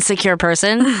little insecure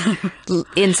person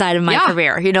inside of my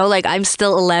career. You know, like I'm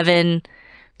still 11,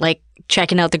 like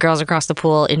checking out the girls across the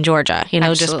pool in Georgia, you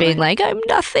know, Absolutely. Just being like, I'm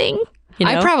nothing. You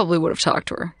know? I probably would have talked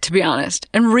to her, to be honest.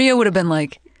 And Rhea would have been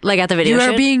like at the video you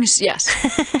shoot? Are being,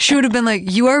 yes. She would have been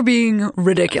like, you are being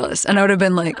ridiculous. And I would have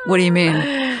been like, what do you mean?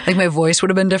 Like my voice would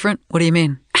have been different. What do you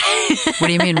mean? What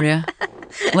do you mean, Rhea?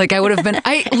 Like I would have been.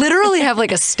 I literally have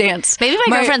like a stance. Maybe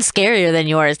my girlfriend's scarier than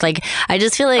yours. Like I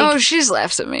just feel like Oh, she just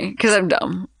laughs at me because I'm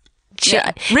dumb.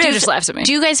 Yeah, Rhea just laughs at me.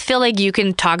 Do you guys feel like you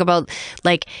can talk about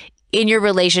like in your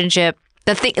relationship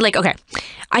the thing? Like okay,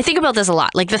 I think about this a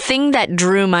lot. Like the thing that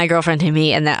drew my girlfriend to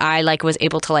me and that I like was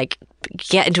able to like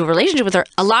get into a relationship with her.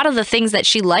 A lot of the things that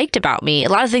she liked about me, a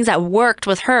lot of things that worked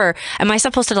with her. Am I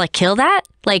supposed to like kill that?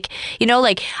 Like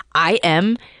like I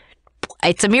am.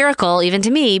 It's a miracle even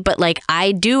to me, but like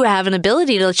I do have an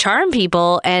ability to charm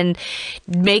people and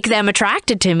make them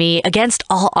attracted to me against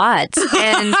all odds.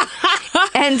 And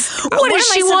what does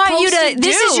she want you to do?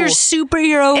 This is your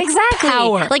superhero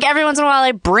power. Like every once in a while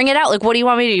I bring it out. Like what do you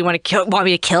want me to do? You want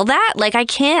me to kill that? Like I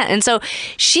can't. And so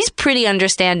she's pretty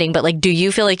understanding, but like do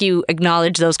you feel like you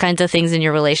acknowledge those kinds of things in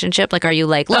your relationship? Like are you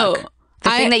like, look, the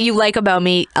thing that you like about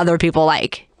me other people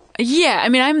like? Yeah, I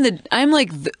mean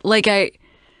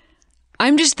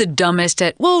I'm just the dumbest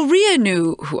at. Well, Rhea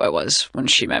knew who I was when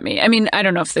she met me. I mean, I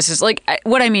don't know if this is like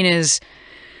what I mean is,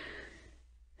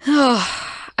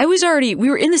 I was already.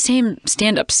 We were in the same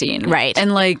stand-up scene, right?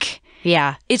 And like,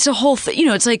 yeah, it's a whole thing.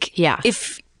 It's like,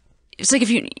 if it's like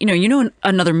if you know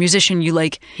another musician, you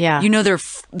like, you know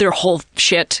their whole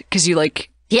shit because you like.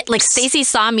 Yeah, like Stacey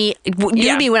saw me,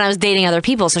 knew me when I was dating other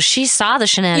people, so she saw the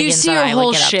shenanigans. You see that her I whole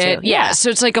would get shit, up to. yeah. So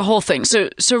it's like a whole thing. So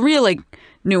Rhea like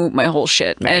knew my whole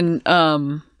shit, right. And I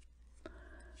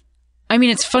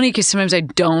mean it's funny because sometimes I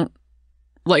don't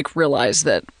like realize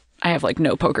that I have like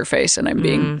no poker face and I'm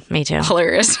being me too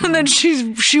hilarious, and then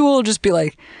she will just be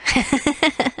like,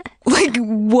 like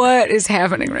what is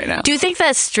happening right now? Do you think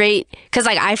that straight? Because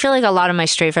like I feel like a lot of my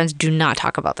straight friends do not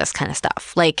talk about this kind of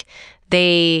stuff. Like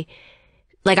they.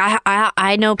 Like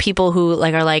I know people who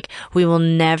like are like we will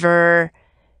never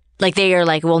like they are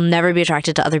like we'll never be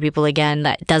attracted to other people again.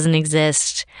 That doesn't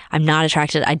exist. I'm not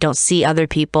attracted. I don't see other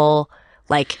people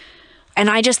like, and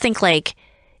I just think like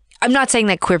I'm not saying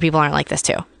that queer people aren't like this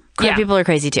too. Queer people are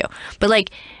crazy too. But like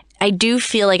I do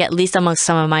feel like at least amongst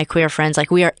some of my queer friends,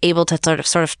 like we are able to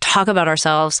sort of talk about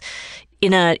ourselves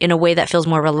in a way that feels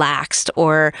more relaxed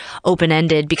or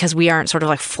open-ended because we aren't sort of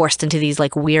like forced into these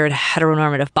like weird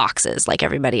heteronormative boxes like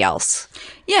everybody else.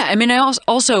 Yeah, I mean, I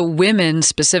also women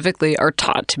specifically are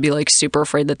taught to be like super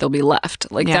afraid that they'll be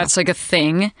left. Like that's like a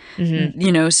thing. Mm-hmm.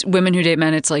 You know, women who date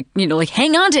men, it's like like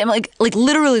hang on to him. Like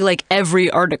literally like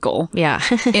every article. Yeah.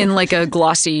 in like a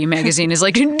glossy magazine is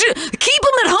like keep him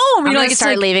at home. I'm gonna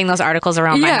start leaving those articles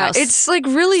around my house. Yeah, it's like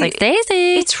really like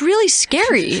Daisy. It's really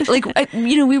scary. Like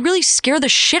we really scare the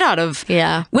shit out of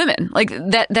women. Like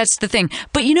that's the thing.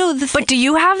 But but do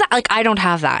you have that? Like I don't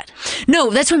have that.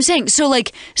 No, that's what I'm saying. So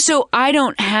I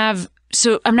don't have.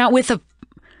 So I'm not with a.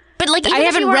 But like I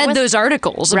haven't read those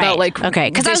articles about like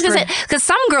because I was gonna say because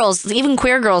some girls, even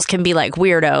queer girls, can be like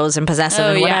weirdos and possessive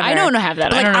and whatever. I don't have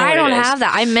that. But, like, I don't have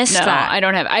that. I missed that. I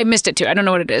don't have. I missed it too. I don't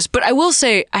know what it is. But I will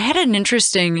say I had an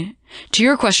interesting to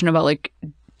your question about like.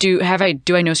 Do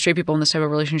I know straight people in this type of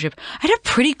relationship? I had a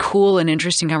pretty cool and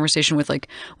interesting conversation with like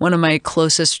one of my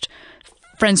closest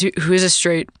friends who is a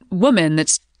straight woman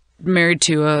that's married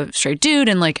to a straight dude,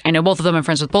 and like I know both of them. I'm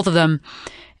friends with both of them,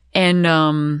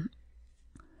 and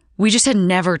we just had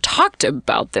never talked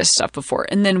about this stuff before.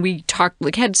 And then we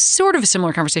had sort of a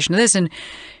similar conversation to this, and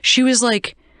she was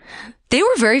like, they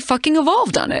were very fucking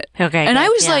evolved on it. Okay, and I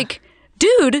was like,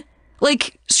 dude,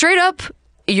 like straight up.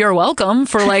 You're welcome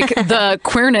for like the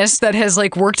queerness that has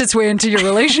like worked its way into your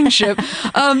relationship,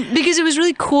 because it was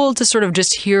really cool to sort of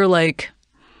just hear like,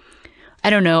 I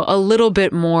don't know, a little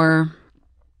bit more.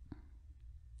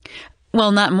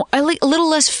 Well, not more. I like a little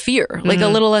less fear, like a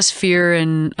little less fear,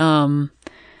 and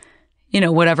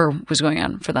whatever was going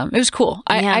on for them. It was cool.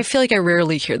 I feel like I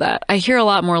rarely hear that. I hear a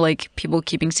lot more like people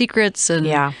keeping secrets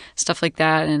and stuff like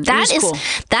that. And that is cool.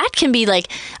 That can be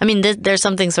like, I mean, there's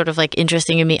something sort of like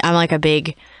interesting in me. I'm like a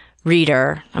big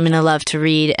reader. I mean, I love to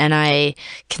read, and I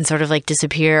can sort of like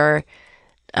disappear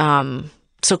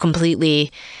so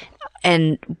completely.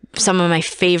 And some of my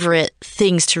favorite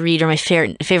things to read or my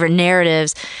favorite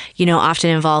narratives, often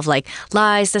involve like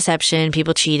lies, deception,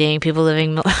 people cheating, people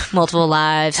living multiple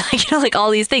lives, like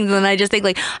all these things. And I just think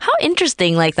like, how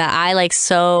interesting like that. I like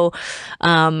so,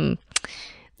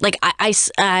 like I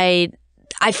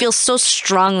feel so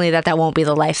strongly that won't be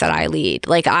the life that I lead.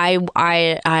 Like I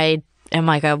am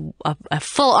like a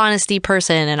full honesty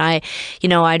person, and I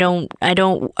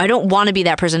don't want to be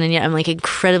that person, and yet I'm like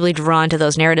incredibly drawn to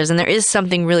those narratives. And there is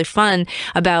something really fun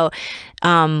about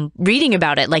reading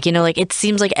about it. Like, like it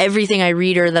seems like everything I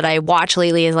read or that I watch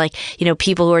lately is like,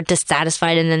 people who are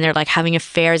dissatisfied and then they're like having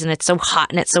affairs, and it's so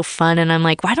hot and it's so fun. And I'm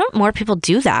like, why don't more people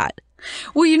do that?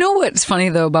 Well, you know what's funny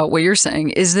though about what you're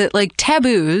saying is that like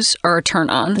taboos are a turn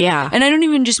on. Yeah. And I don't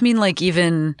even just mean like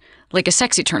even like a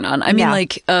sexy turn on. I mean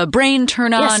like a brain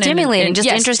turn on. Yeah, stimulating, and just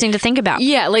interesting to think about.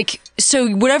 Yeah, like so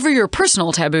whatever your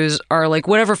personal taboos are, like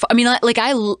whatever. I mean, like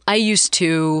I used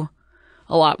to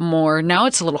a lot more. Now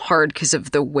it's a little hard because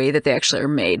of the way that they actually are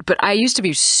made. But I used to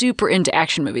be super into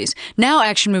action movies. Now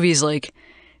action movies, like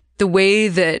the way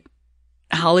that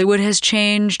Hollywood has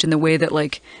changed and the way that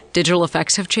like digital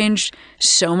effects have changed,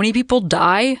 so many people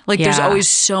die. Like there's always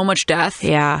so much death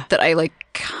that I like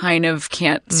kind of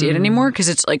can't see it anymore because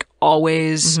it's like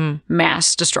always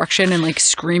mass destruction and like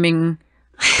screaming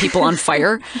people on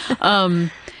fire.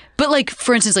 But like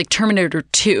for instance, like Terminator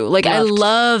 2, like I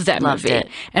love that movie. It.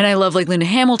 And I love like Linda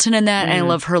Hamilton in that and I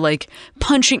love her like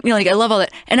punching, you know, like I love all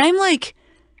that. And I'm like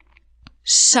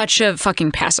such a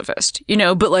fucking pacifist, you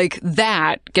know, but like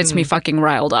that gets me fucking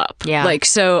riled up. Yeah. Like,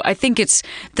 so I think it's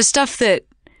the stuff that,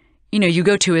 you know, you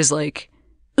go to is like,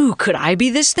 ooh, could I be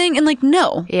this thing? And like,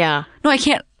 no. Yeah. No, I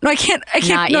can't. Not yet.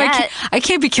 I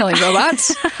can't be killing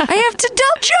robots. I have to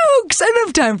tell jokes. I don't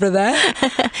have time for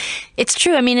that. It's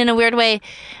true. I mean, in a weird way,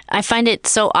 I find it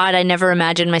so odd. I never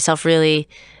imagined myself really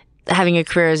having a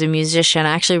career as a musician.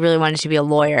 I actually really wanted to be a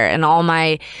lawyer, and all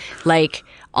my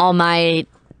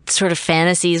sort of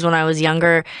fantasies when I was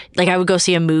younger, like I would go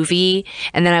see a movie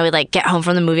and then I would like get home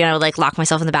from the movie and I would like lock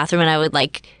myself in the bathroom and I would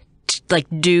like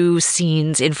do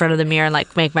scenes in front of the mirror and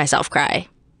like make myself cry.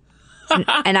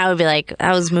 And I would be like,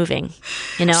 I was moving,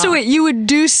 you know? So wait, you would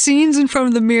do scenes in front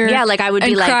of the mirror? Yeah, like I would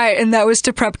be like, cry, and that was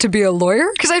to prep to be a lawyer?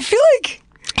 Because I feel like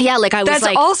like I was that's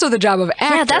like, also the job of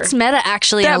actor. yeah, that's meta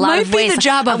actually in a lot of That might ways. be the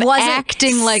job of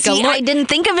acting like a lawyer. I didn't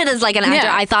think of it as like an actor.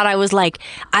 Yeah. I thought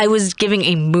I was giving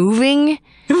a moving,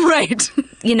 right,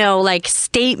 you know, like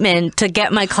statement to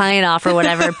get my client off or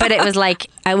whatever. But it was like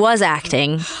I was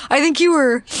acting. I think you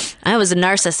were. I was a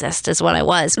narcissist, is what I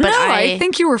was. But I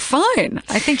think you were fine.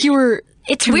 I think you were.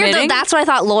 It's weird though. That's what I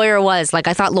thought lawyer was. Like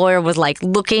I thought lawyer was like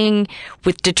looking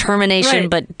with determination,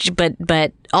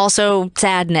 but also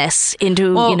sadness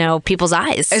into you know people's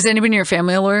eyes. Is anybody in your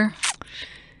family a lawyer?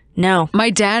 No. My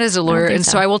dad is a lawyer, and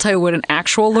so I will tell you what an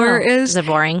actual lawyer is. Is it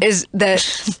boring? Is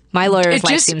that my lawyer's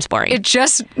life seems boring. It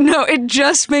just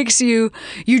makes you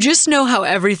just know how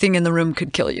everything in the room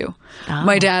could kill you. Oh.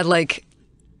 My dad like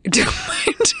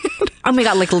oh my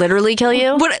god, like literally kill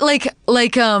you? What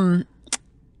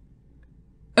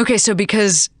okay, so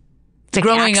because it's like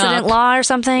growing accident up, law or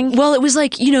something? Well, it was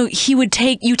like, you know, he would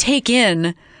take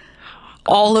in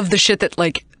all of the shit that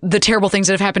like the terrible things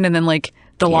that have happened and then like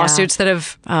the lawsuits that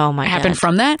have happened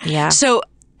from that. Yeah. So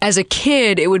as a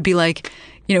kid, it would be like,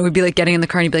 you know, it would be like getting in the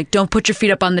car and you'd be like, don't put your feet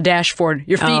up on the dashboard.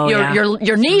 Your feet,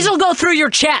 your knees will go through your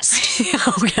chest.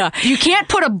 Oh, yeah. You can't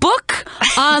put a book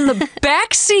on the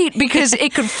back seat because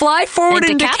it could fly forward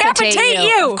and decapitate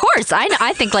you. Of course.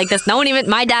 I think like this. No one even,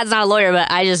 my dad's not a lawyer,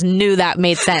 but I just knew that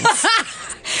made sense.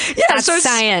 Yeah, that's so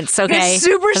science, okay? It's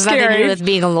super It's scary. nothing to do with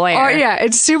being a lawyer. Oh, yeah,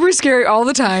 it's super scary all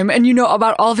the time. And you know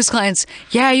about all of his clients.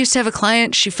 Yeah, I used to have a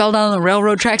client. She fell down on the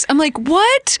railroad tracks. I'm like,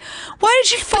 what? Why did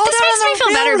she fall down on the This makes me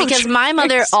feel better because my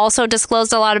mother also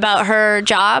disclosed a lot about her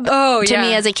job to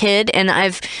me as a kid. And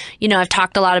I've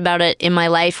talked a lot about it in my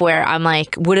life where I'm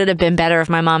like, would it have been better if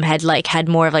my mom had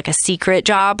more of like a secret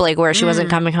job, like where she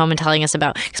wasn't coming home and telling us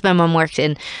about, because my mom worked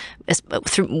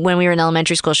when we were in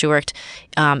elementary school, she worked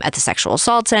at the sexual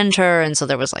assault center, and so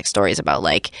there was like stories about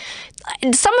like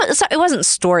it wasn't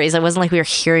stories. It wasn't like we were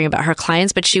hearing about her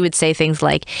clients, but she would say things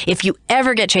like, if you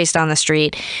ever get chased down the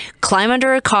street, climb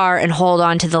under a car and hold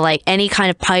on to the like any kind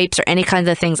of pipes or any kinds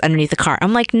of things underneath the car.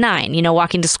 I'm like 9, you know,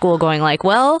 walking to school going like,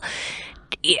 well,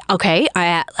 okay,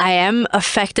 I am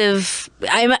effective.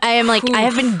 I am like, I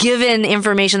have been given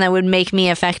information that would make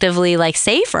me effectively like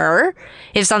safer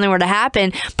if something were to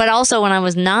happen. But also when I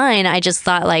was 9, I just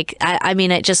thought like, I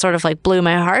mean, it just sort of like blew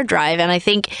my hard drive. And I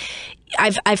think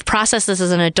I've processed this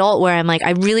as an adult where I'm like,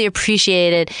 I really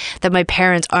appreciated that my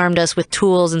parents armed us with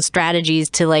tools and strategies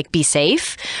to like be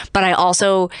safe. But I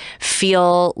also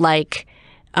feel like,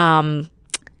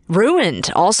 ruined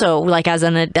also like as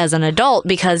an adult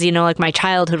because, you know, like my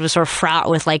childhood was sort of fraught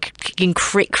with like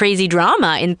crazy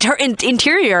drama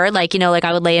interior, like, you know, like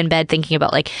I would lay in bed thinking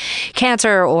about like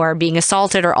cancer or being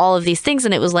assaulted or all of these things,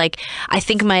 and it was like I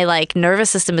think my like nervous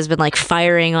system has been like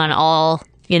firing on all,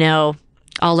 you know,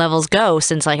 all levels go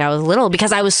since like I was little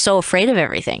because I was so afraid of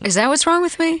everything. Is that what's wrong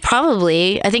with me?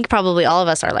 Probably. I think probably all of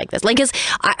us are like this. Like, 'cause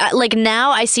like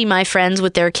now I see my friends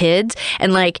with their kids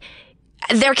and like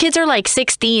their kids are like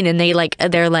 16 and they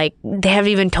haven't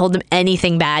even told them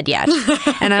anything bad yet.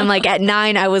 And I'm like, at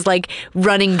 9, I was like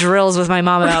running drills with my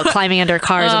mom about climbing under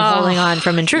cars and holding on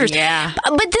from intruders. Yeah.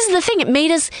 But this is the thing. It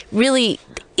made us really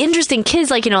interesting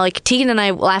kids. Like, like Tegan and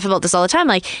I laugh about this all the time.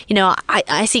 Like,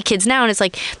 I see kids now and it's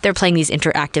like they're playing these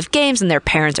interactive games and their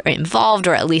parents are involved,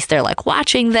 or at least they're like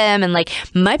watching them. And like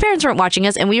my parents weren't watching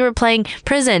us, and we were playing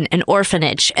prison and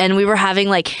orphanage, and we were having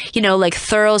like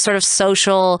thorough sort of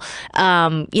social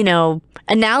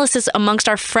analysis amongst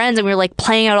our friends, and we were like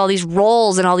playing out all these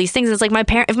roles and all these things. And it's like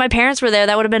if my parents were there,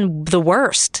 that would have been the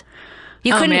worst.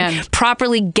 You couldn't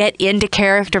properly get into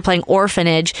character playing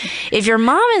orphanage if your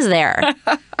mom is there.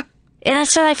 And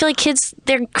that's why I feel like kids,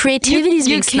 their creativity is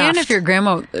being snuffed. You can if your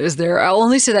grandma is there. I'll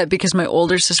only say that because my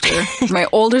older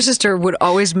sister would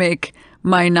always make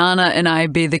my Nana and I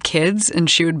be the kids, and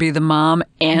she would be the mom,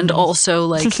 and also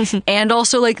like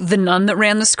the nun that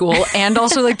ran the school, and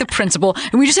also like the principal.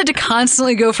 And we just had to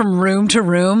constantly go from room to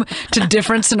room to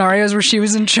different scenarios where she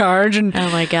was in charge. And oh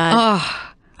my God.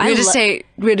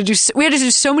 We had to do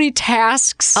so many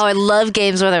tasks. Oh, I love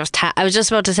games where there was I was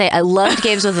just about to say, I loved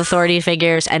games with authority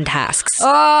figures and tasks.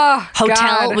 Oh,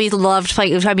 Hotel, God. we loved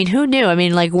playing. I mean, who knew? I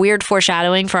mean, like weird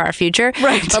foreshadowing for our future.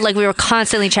 Right. But like we were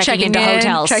constantly checking into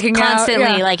hotels. Checking constantly.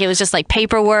 out, yeah. Like it was just like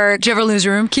paperwork. Did you ever lose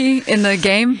your room key in the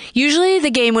game? Usually the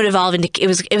game would evolve into,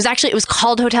 it was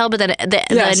called Hotel, but then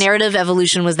the narrative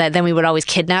evolution was that then we would always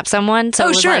kidnap someone. So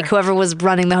it was like whoever was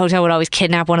running the hotel would always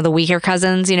kidnap one of the weaker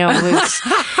cousins, and we would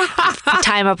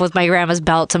tie him up with my grandma's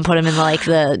belts and put him in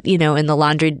in the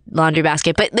laundry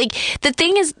basket. But like the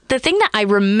thing that I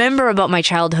remember about my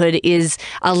childhood is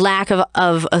a lack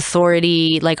of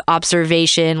authority, like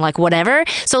observation, like whatever.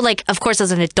 So like, of course,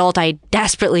 as an adult, I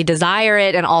desperately desire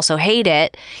it and also hate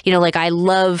it. Like I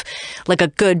love like a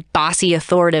good bossy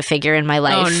authoritative figure in my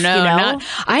life. Oh no,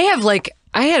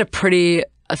 I had a pretty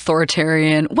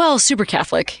authoritarian, super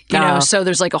Catholic, so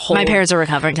there's like a whole... My parents are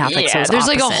recovering Catholics, so it's there's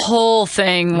opposite. like a whole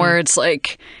thing where it's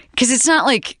like, because it's not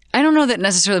like, I don't know that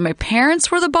necessarily my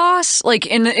parents were the boss, like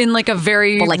in like a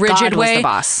very rigid God way. was the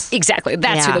boss. Exactly.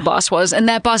 That's who the boss was. And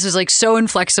that boss is like so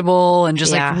inflexible and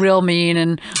just like real mean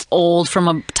and old from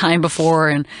a time before,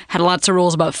 and had lots of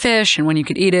rules about fish and when you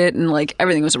could eat it, and like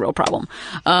everything was a real problem.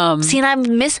 See,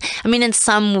 and in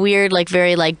some weird, like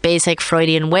very like basic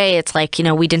Freudian way, it's like,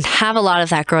 we didn't have a lot of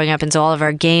that growing up. And so all of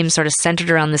our games sort of centered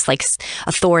around this like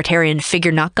authoritarian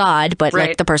figure, not God, but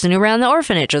like the person who ran the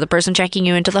orphanage or the person checking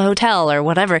you into the hotel or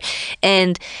whatever.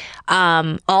 And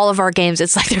all of our games,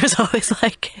 it's like there was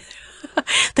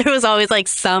always like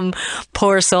some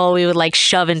poor soul we would like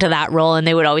shove into that role, and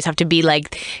they would always have to be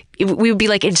like, we would be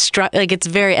like like it's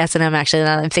very S&M actually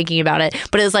now that I'm thinking about it,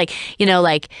 but it was like,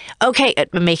 like, okay,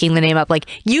 I'm making the name up, like,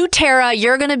 you Tara,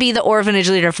 you're gonna be the orphanage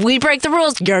leader. If we break the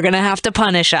rules, you're gonna have to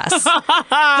punish us.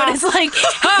 But it's like,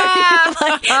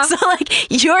 so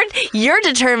like you're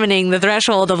determining the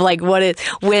threshold of like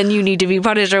when you need to be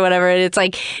punished or whatever. And it's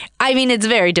like, I mean, it's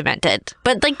very demented,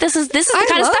 but like this is the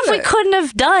kind of stuff we couldn't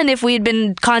have done if we had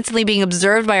been constantly being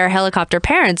observed by our helicopter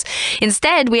parents.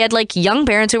 Instead, we had like young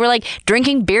parents who were like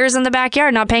drinking beers in the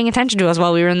backyard, not paying attention to us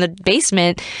while we were in the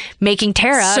basement making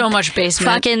Tara so much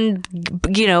basement fucking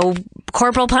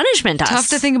corporal punishment us. Tough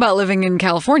to think about living in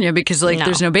California because like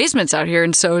there's no basements out here,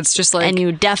 and so it's just like, and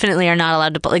you definitely are not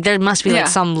allowed to like, there must be like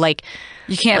some like,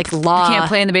 you can't like law, you can't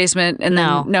play in the basement, and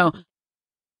no.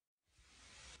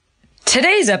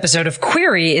 Today's episode of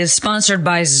Queery is sponsored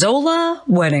by Zola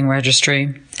Wedding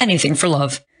Registry. Anything for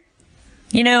love.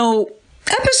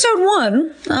 Episode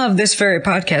 1 of this very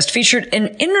podcast featured an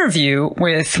interview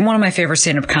with one of my favorite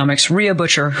stand-up comics, Rhea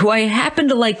Butcher, who I happen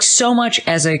to like so much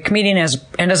as a comedian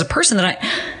and as a person that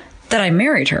I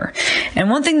married her. And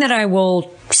one thing that I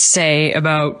will say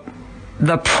about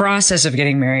the process of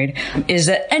getting married is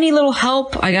that any little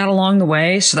help I got along the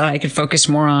way so that I could focus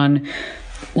more on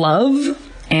love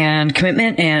and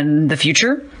commitment and the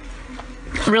future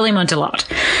really meant a lot.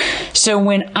 So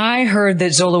when I heard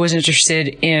that Zola was interested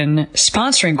in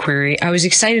sponsoring Queery, I was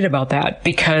excited about that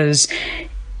because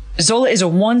Zola is a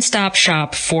one-stop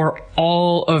shop for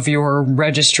all of your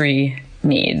registry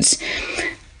needs.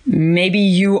 Maybe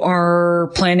you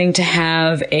are planning to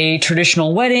have a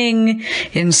traditional wedding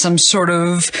in some sort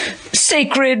of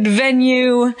sacred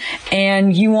venue,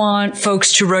 and you want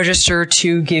folks to register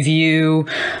to give you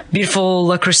beautiful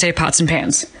Le Creuset pots and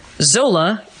pans.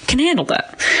 Zola can handle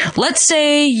that. Let's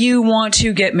say you want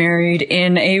to get married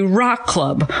in a rock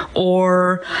club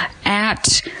or at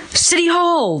City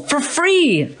Hall for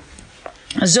free.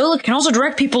 Zola can also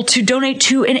direct people to donate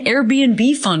to an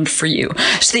Airbnb fund for you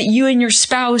so that you and your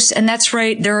spouse, and that's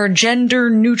right, there are gender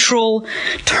neutral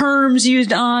terms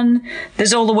used on the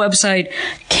Zola website,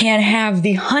 can have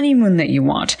the honeymoon that you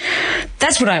want.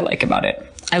 That's what I like about it.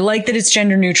 I like that it's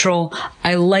gender neutral.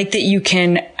 I like that you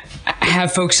can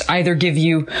have folks either give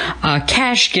you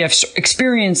cash gifts,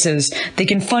 experiences. They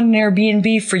can fund an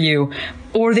Airbnb for you,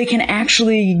 or they can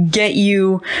actually get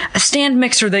you a stand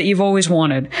mixer that you've always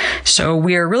wanted. So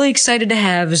we are really excited to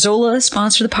have Zola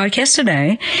sponsor the podcast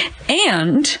today.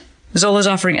 And Zola is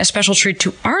offering a special treat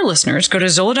to our listeners. Go to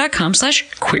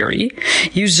zola.com/query.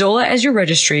 Use Zola as your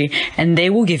registry, and they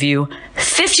will give you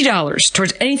 $50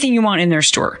 towards anything you want in their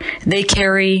store. They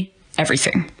carry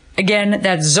everything. Again,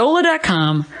 that's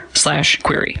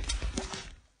zola.com/query.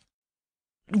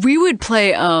 We would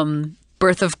play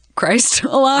Birth of Christ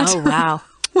a lot. Oh, wow.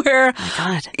 Where Oh, my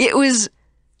God. it was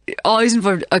always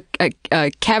involved a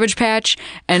Cabbage Patch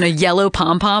and a yellow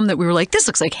pom-pom that we were like, this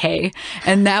looks like hay.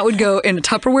 And that would go in a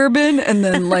Tupperware bin. And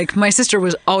then, like, my sister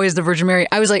was always the Virgin Mary.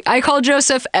 I was like, I call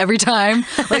Joseph every time.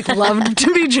 Like, loved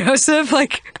to be Joseph.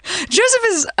 Like, Joseph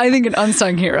is, I think, an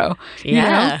unsung hero. You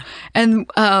Yeah. know? And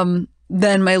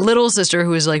then my little sister, who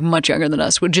was, like, much younger than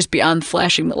us, would just be on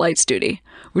flashing the lights duty,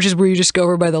 which is where you just go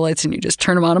over by the lights and you just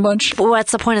turn them on a bunch. But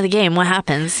what's the point of the game? What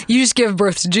happens? You just give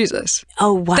birth to Jesus.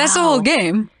 Oh, wow. That's the whole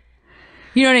game.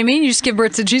 You know what I mean? You just give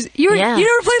birth to Jesus. You Yeah.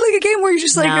 never played like a game where you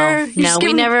just like, No, you just give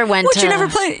we him- never went What, to. you never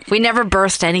played? We never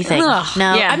birthed anything. Ugh.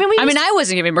 No. Yeah. I mean, I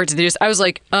wasn't giving birth to Jesus. I was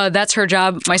like, that's her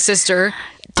job. My sister.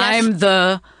 I'm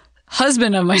the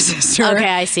husband of my sister. Okay,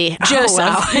 I see. Joseph.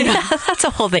 Oh, wow. That's a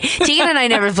whole thing. Tegan and I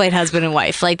never played husband and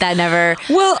wife. Like, that never.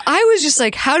 Well, I was just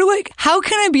like, how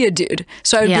can I be a dude?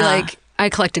 So I would be Yeah. like, I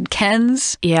collected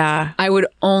Kens. Yeah. I would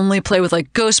only play with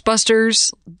like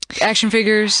Ghostbusters action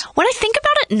figures. When I think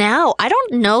about it now, I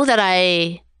don't know that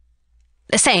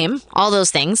same, all those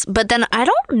things. But then I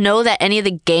don't know that any of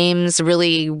the games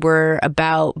really were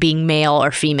about being male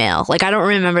or female. Like, I don't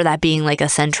remember that being like a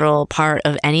central part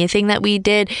of anything that we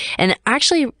did. And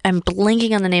actually, I'm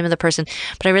blanking on the name of the person,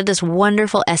 but I read this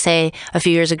wonderful essay a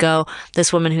few years ago,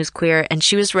 this woman who's queer, and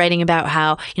she was writing about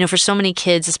how, you know, for so many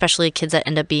kids, especially kids that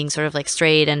end up being sort of like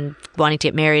straight and wanting to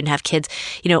get married and have kids,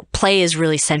 you know, play is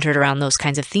really centered around those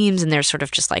kinds of themes, and they're sort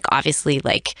of just like obviously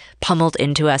like pummeled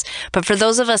into us. But for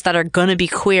those of us that are going to be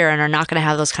queer and are not going to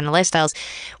have those kind of lifestyles,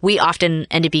 we often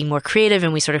end up being more creative,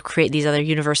 and we sort of create these other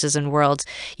universes and worlds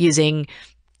using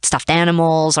stuffed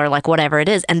animals or like whatever it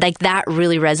is. And like that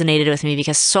really resonated with me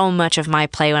because so much of my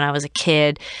play when I was a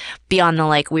kid, beyond the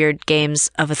like weird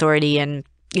games of authority and,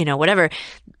 you know, whatever,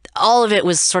 all of it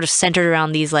was sort of centered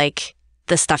around these like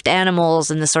the stuffed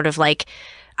animals and the sort of like,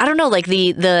 I don't know, like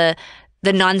the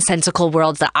nonsensical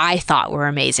worlds that I thought were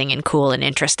amazing and cool and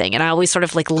interesting. And I always sort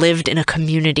of like lived in a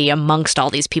community amongst all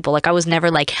these people. Like, I was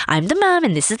never like, I'm the mom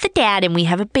and this is the dad and we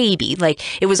have a baby. Like,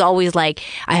 it was always like,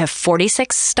 I have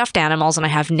 46 stuffed animals and I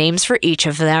have names for each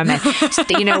of them. And,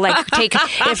 you know, like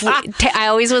I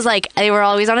always was like, they were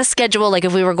always on a schedule. Like,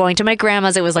 if we were going to my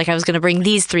grandma's, it was like, I was going to bring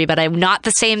these 3, but I'm not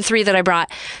the same 3 that I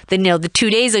brought the 2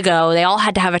 days ago. They all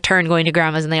had to have a turn going to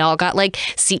grandma's and they all got like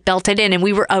seat belted in. And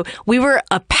we were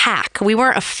a pack. We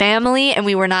weren't a family, and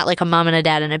we were not like a mom and a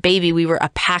dad and a baby. We were a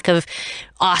pack of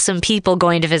awesome people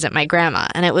going to visit my grandma.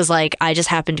 And it was like, I just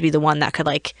happened to be the one that could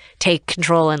like take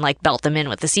control and like belt them in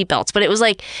with the seatbelts. But it was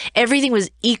like, everything was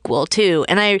equal too.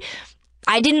 And I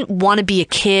didn't want to be a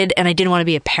kid and I didn't want to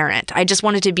be a parent. I just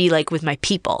wanted to be like with my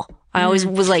people. I always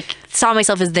was like, saw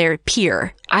myself as their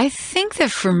peer. I think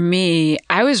that for me,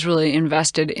 I was really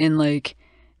invested in like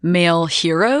male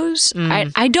heroes.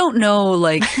 I don't know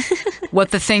like what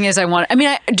the thing is I want. I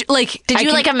mean, Did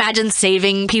you like imagine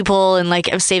saving people and like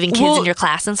saving kids in your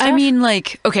class and stuff? I mean,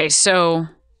 like, okay, so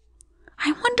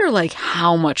I wonder like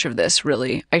how much of this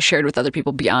really I shared with other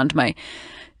people beyond my.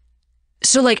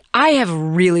 So like I have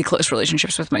really close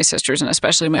relationships with my sisters and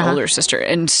especially my older sister,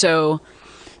 and so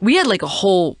we had like a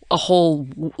whole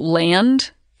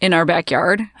land in our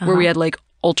backyard where we had like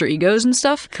alter egos and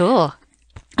stuff. Cool.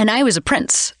 And I was a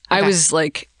prince. I was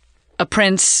like a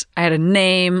prince. I had a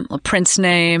name, a prince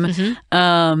name.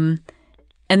 And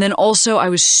then also I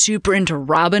was super into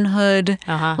Robin Hood.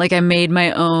 Like I made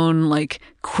my own like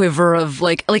quiver of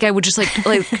like I would just like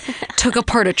took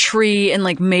apart a tree and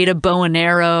like made a bow and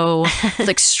arrow with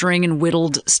like string and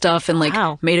whittled stuff and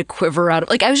like made a quiver out of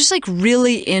like I was just like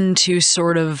really into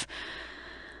sort of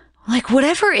like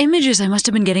whatever images I must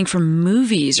have been getting from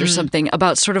movies or something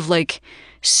about sort of like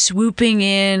swooping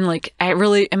in, like I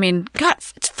mean, God,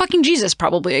 it's fucking Jesus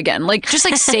probably again. Like just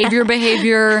like savior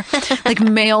behavior, like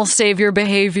male savior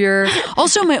behavior.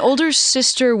 Also, my older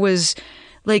sister was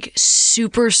like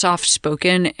super soft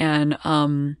spoken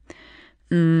and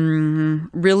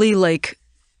really like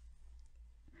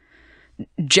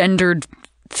gendered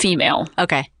female.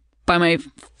 Okay. By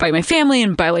my family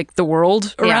and by like the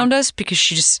world around us, because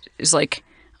she just is like,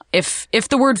 if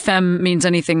the word femme means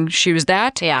anything, she was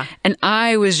that. Yeah. And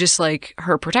I was just like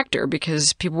her protector,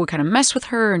 because people would kind of mess with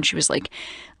her, and she was like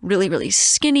really, really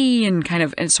skinny and kind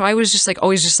of, and so I was just like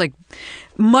always just like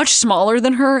much smaller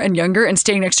than her and younger, and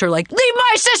staying next to her like, leave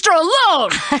my sister alone.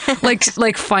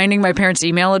 like finding my parents'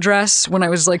 email address when I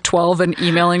was like 12 and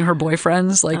emailing her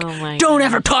boyfriends like, don't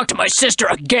ever talk to my sister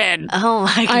again. Oh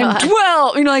my God. I'm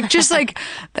 12. You know, like just like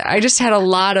I just had a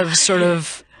lot of sort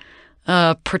of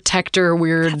protector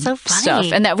weird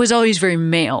stuff, and that was always very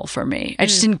male for me. I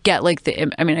just didn't get like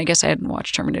I mean, I guess I hadn't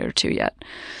watched Terminator 2 yet,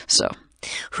 so.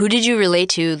 Who did you relate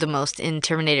to the most in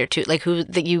Terminator 2? Like who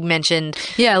that you mentioned?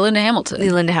 Yeah, Linda Hamilton.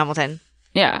 Linda Hamilton.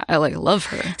 Yeah, I like love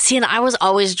her. See, and I was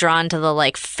always drawn to the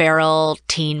like feral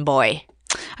teen boy.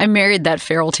 I married that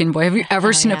feral teen boy. Have you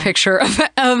ever seen a picture of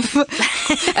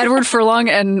Edward Furlong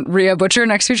and Rhea Butcher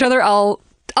next to each other? I'll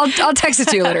text it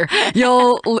to you later.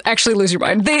 You'll actually lose your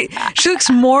mind. She looks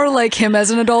more like him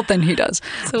as an adult than he does.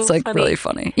 It's like funny. Really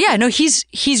funny. Yeah, no, he's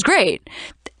great.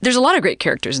 There's a lot of great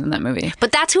characters in that movie.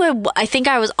 But that's who I think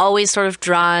I was always sort of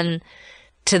drawn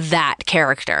to, that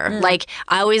character. Like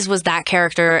I always was that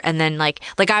character, and then like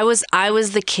I was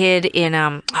the kid in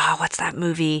what's that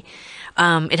movie?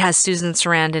 It has Susan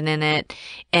Sarandon in it,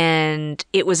 and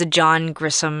it was a John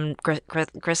Grissom. Oh,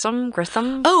 Grissom?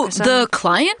 The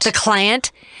Client? The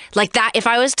Client. Like that, if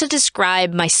I was to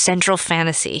describe my central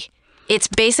fantasy, it's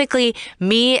basically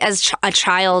me as a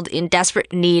child in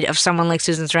desperate need of someone like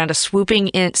Susan Sarandon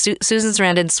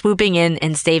swooping in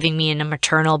and saving me in a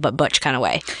maternal but butch kind of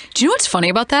way. Do you know what's funny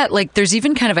about that? Like, there's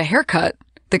even kind of a haircut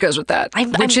that goes with that,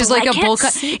 which is like a bowl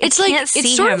cut. It's like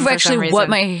it's sort of actually what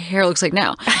my hair looks like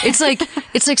now. It's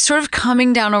like sort of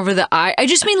coming down over the eye. I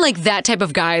just mean like that type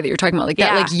of guy that you're talking about, like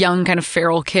that like young kind of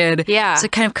feral kid. Yeah, it's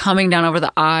like kind of coming down over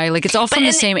the eye. Like it's all from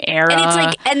the same era. And it's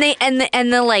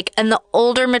like and the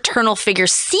older maternal figure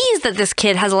sees that this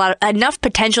kid has enough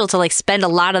potential to like spend a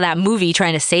lot of that movie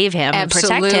trying to save him and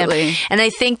protect him. And I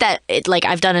think that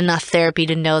I've done enough therapy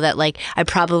to know that like I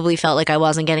probably felt like I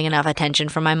wasn't getting enough attention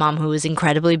from my mom, who was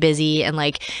incredibly busy and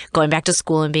like going back to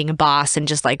school and being a boss and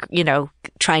just like, you know,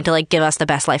 trying to like give us the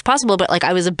best life possible. But like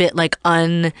I was a bit like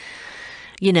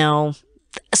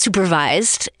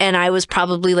supervised, and I was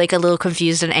probably like a little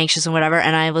confused and anxious and whatever,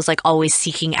 and I was like always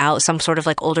seeking out some sort of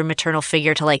like older maternal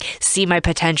figure to like see my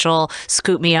potential,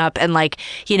 scoop me up, and like,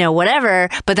 you know, whatever.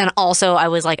 But then also I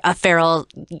was like a feral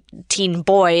teen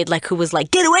boy like who was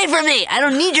like, get away from me, I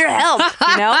don't need your help,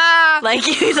 you know. Like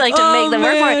you like to make them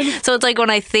work for it. So it's like when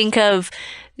I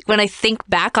think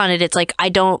back on it, it's like I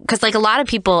don't, because like a lot of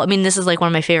people, I mean, this is like one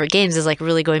of my favorite games, is like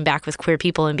really going back with queer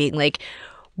people and being like,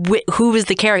 who was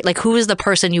the character, like who was the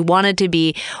person you wanted to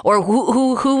be, or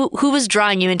who was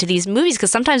drawing you into these movies? Because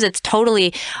sometimes it's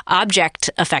totally object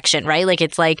affection, right? Like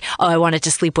it's like, oh, I wanted to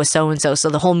sleep with so and so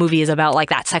the whole movie is about like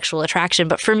that sexual attraction.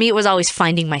 But for me, it was always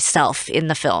finding myself in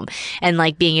the film and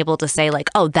like being able to say like,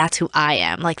 oh, that's who I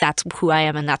am, like that's who I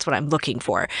am and that's what I'm looking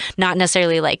for, not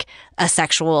necessarily like a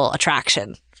sexual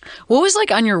attraction. What was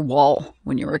like on your wall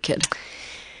when you were a kid?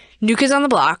 New Kids on the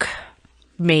Block.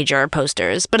 Major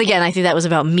posters, but again, I think that was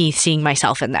about me seeing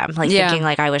myself in them, like thinking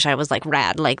like I wish I was like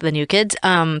rad like the New Kids.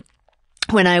 When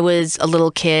I was a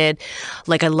little kid,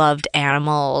 like I loved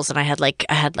animals, and I had like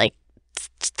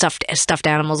stuffed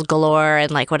animals galore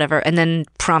and like whatever. And then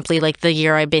promptly, like the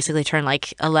year I basically turned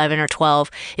like 11 or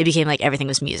 12, it became like everything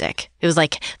was music. It was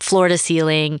like floor to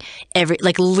ceiling,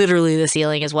 like literally the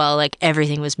ceiling as well. Like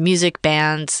everything was music,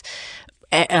 bands.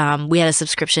 We had a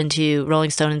subscription to Rolling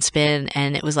Stone and Spin,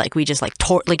 and it was like we just like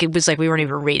tore, like it was like we weren't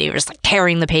even reading, we were just like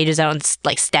tearing the pages out and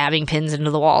like stabbing pins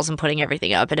into the walls and putting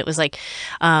everything up, and it was like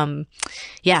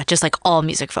just like all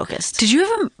music focused. Did you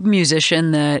have a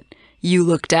musician that you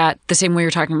looked at the same way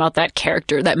you're talking about that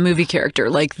character, that movie character,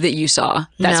 like that you saw?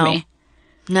 That's me.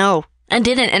 No, and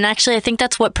didn't. And actually I think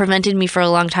that's what prevented me for a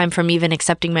long time from even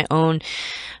accepting my own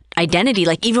identity.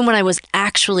 Like even when I was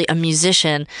actually a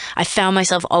musician, I found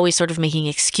myself always sort of making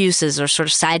excuses or sort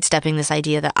of sidestepping this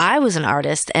idea that I was an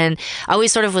artist, and I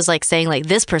always sort of was like saying like,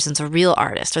 this person's a real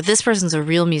artist or this person's a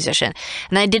real musician.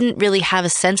 And I didn't really have a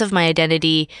sense of my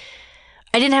identity.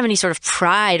 I didn't have any sort of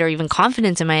pride or even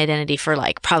confidence in my identity for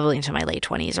like probably into my late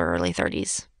 20s or early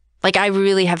 30s. Like I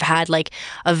really have had like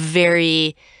a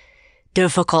very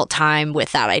difficult time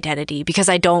with that identity because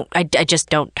I just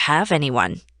don't have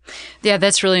anyone. Yeah,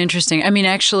 that's really interesting. I mean,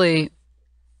 actually,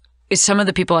 some of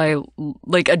the people I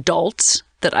like, adults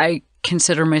that I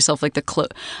consider myself like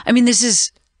I mean, this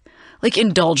is like,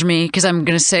 indulge me because I'm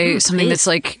going to say something that's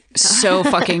like so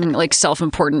fucking like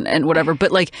self-important and whatever.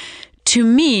 But like, to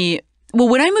me, well,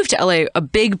 when I moved to LA, a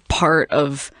big part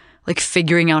of like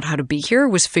figuring out how to be here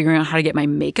was figuring out how to get my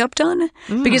makeup done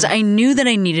because I knew that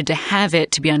I needed to have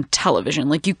it to be on television.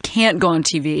 Like, you can't go on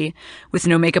TV with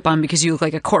no makeup on because you look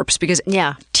like a corpse because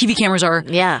TV cameras are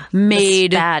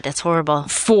made it's bad. It's horrible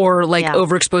for like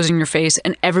overexposing your face,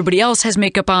 and everybody else has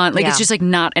makeup on. Like, it's just like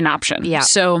not an option. Yeah.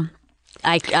 So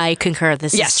I concur.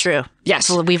 This is true. Yes.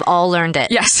 Well, we've all learned it.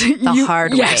 Yes. The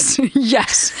hard way.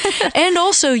 Yes. And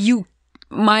also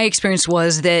my experience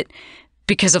was that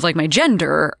because of like my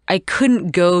gender, I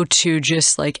couldn't go to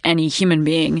just like any human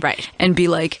being and be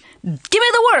like, give me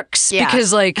the works.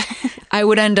 Because like I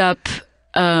would end up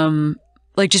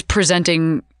like just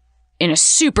presenting in a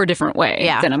super different way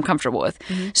than I'm comfortable with.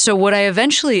 So what I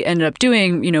eventually ended up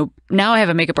doing, you know, now I have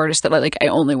a makeup artist that I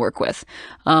only work with.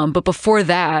 But before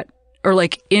that, or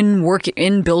like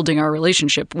in building our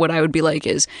relationship, what I would be like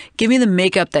is, give me the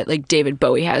makeup that like David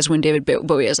Bowie has when David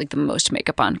Bowie has like the most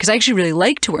makeup on. Because I actually really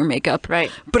like to wear makeup.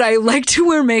 Right. But I like to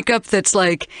wear makeup that's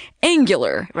like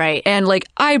angular. Right. And like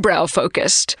eyebrow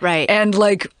focused. Right. And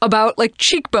like about like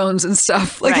cheekbones and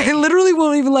stuff. Like I literally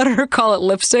won't even let her call it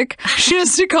lipstick. She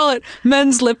has to call it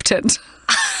men's lip tint.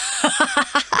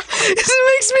 It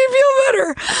makes me feel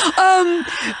better.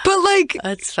 But like,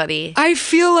 that's funny. I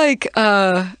feel like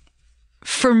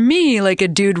for me, like a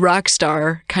dude rock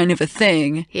star kind of a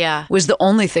thing was the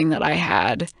only thing that I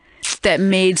had that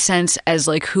made sense as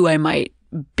like who I might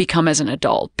become as an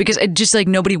adult, because it just like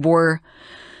nobody wore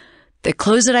the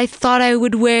clothes that I thought I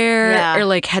would wear or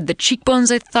like had the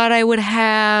cheekbones I thought I would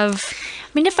have. I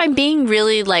mean, if I'm being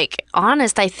really like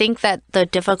honest, I think that the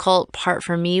difficult part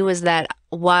for me was that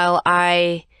while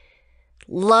I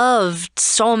loved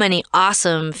so many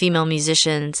awesome female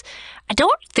musicians, I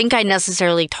don't think I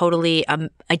necessarily totally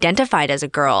identified as a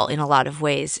girl in a lot of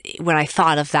ways when I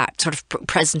thought of that sort of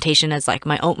presentation as like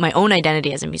my own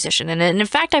identity as a musician. And in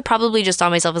fact, I probably just saw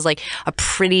myself as like a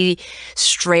pretty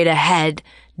straight ahead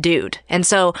dude. And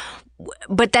so,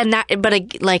 but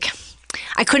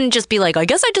I couldn't just be like, I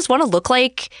guess I just want to look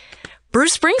like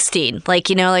Bruce Springsteen. Like,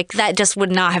 you know, like that just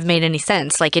would not have made any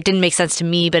sense. Like, it didn't make sense to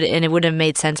me, and it wouldn't have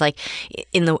made sense like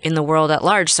in the world at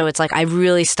large. So it's like I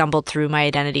really stumbled through my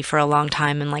identity for a long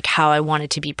time and like how I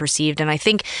wanted to be perceived. And I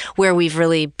think where we've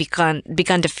really begun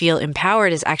to feel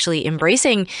empowered is actually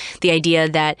embracing the idea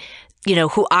that, you know,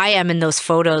 who I am in those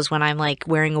photos when I'm like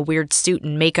wearing a weird suit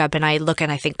and makeup and I look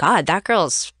and I think, God, that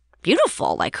girl's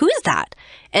beautiful. Like, who is that?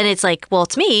 And it's like, well,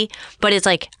 it's me, but it's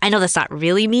like, I know that's not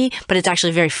really me, but it's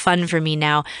actually very fun for me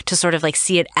now to sort of like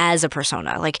see it as a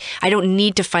persona. Like, I don't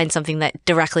need to find something that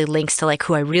directly links to like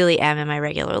who I really am in my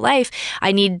regular life.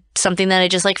 I need something that I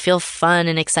just like feel fun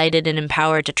and excited and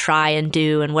empowered to try and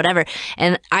do and whatever.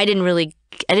 And I didn't really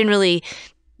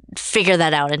figure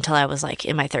that out until I was like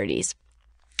in my 30s.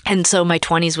 And so my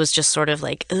 20s was just sort of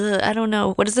like, I don't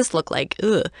know, what does this look like?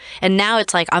 And now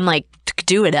it's like, I'm like,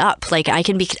 do it up. Like I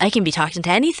can be talking to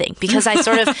anything because I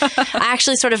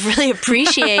actually sort of really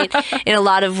appreciate in a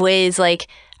lot of ways, like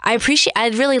I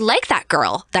really like that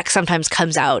girl that sometimes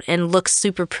comes out and looks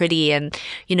super pretty and,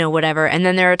 you know, whatever. And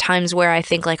then there are times where I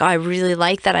think like, oh, I really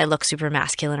like that I look super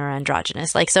masculine or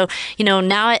androgynous. Like, so, you know,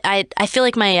 now I feel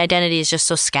like my identity is just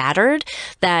so scattered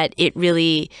that it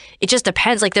just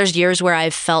depends. Like there's years where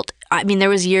there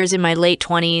was years in my late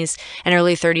 20s and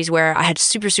early 30s where I had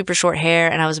super, super short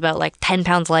hair and I was about like 10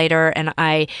 pounds lighter and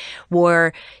I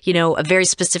wore, you know, a very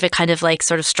specific kind of like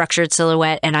sort of structured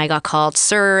silhouette and I got called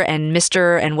sir and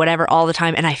mister and whatever all the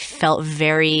time. And I felt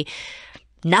very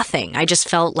nothing. I just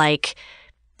felt like,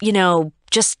 you know,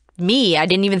 just me. I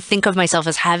didn't even think of myself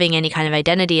as having any kind of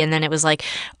identity. And then it was like,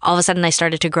 all of a sudden I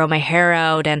started to grow my hair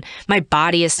out and my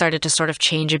body has started to sort of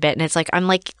change a bit. And it's like, I'm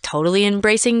like totally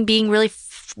embracing being really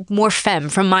more femme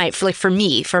for my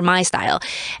style.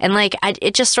 And like,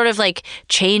 it just sort of like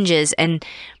changes.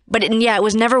 But it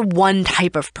was never one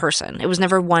type of person. It was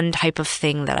never one type of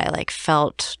thing that I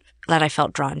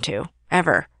felt drawn to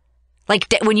ever. Like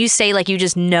when you say like, you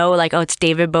just know like, oh, it's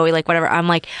David Bowie, like whatever. I'm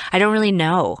like, I don't really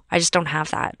know. I just don't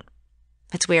have that.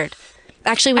 It's weird.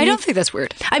 Actually, I don't think that's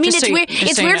weird. I mean, it's weird.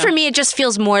 It's weird for me. It just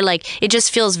feels more like, it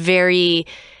just feels very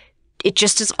it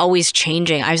just is always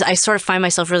changing. I sort of find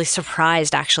myself really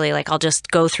surprised, actually. Like, I'll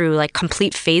just go through like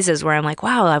complete phases where I'm like,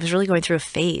 wow, I was really going through a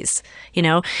phase, you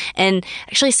know? And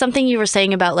actually something you were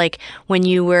saying about like when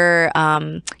you were,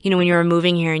 when you were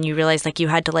moving here and you realized like you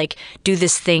had to like do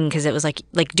this thing because it was like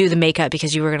do the makeup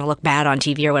because you were going to look bad on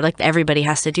TV or what, like everybody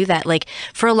has to do that. Like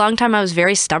for a long time, I was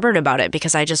very stubborn about it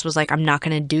because I just was like, I'm not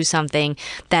going to do something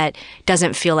that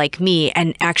doesn't feel like me.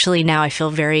 And actually now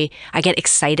I get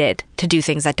excited to do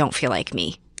things that don't feel like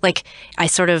me. Like I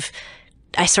sort of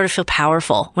feel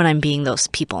powerful when I'm being those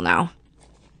people now.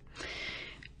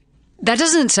 That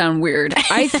doesn't sound weird.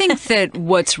 I think that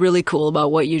what's really cool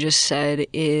about what you just said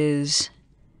is,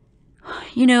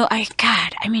 I'm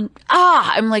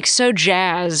like so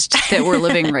jazzed that we're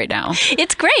living right now.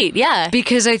 It's great, yeah.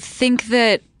 Because I think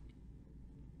that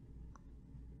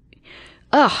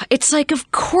it's like, of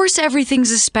course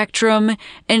everything's a spectrum,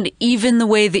 and even the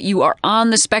way that you are on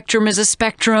the spectrum is a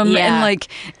spectrum, and like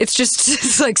it's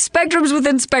like spectrums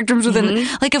within spectrums within.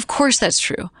 Like, of course that's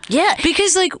true. Yeah,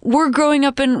 because like we're growing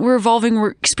up and we're evolving,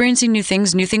 we're experiencing new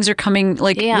things are coming.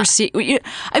 Like we're seeing.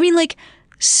 I mean, like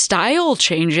style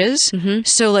changes.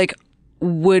 So like,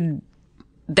 would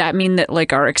that mean that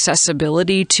like our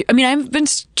accessibility to, I've been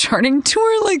starting to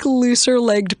wear like looser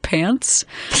legged pants,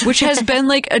 which has been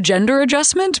like a gender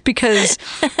adjustment because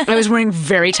I was wearing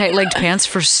very tight legged pants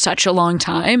for such a long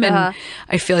time. And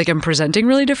I feel like I'm presenting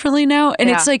really differently now. And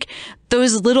it's like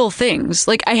those little things.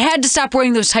 Like I had to stop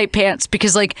wearing those tight pants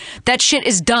because like that shit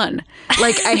is done.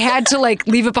 Like I had to like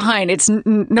leave it behind. It's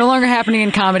no longer happening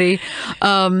in comedy.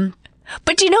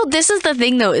 But this is the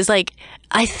thing though, is like,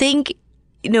 I think,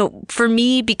 for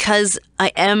me, because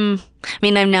I'm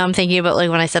thinking about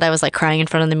like when I said I was like crying in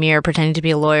front of the mirror pretending to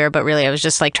be a lawyer, but really I was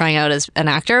just like trying out as an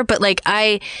actor. But like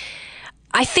I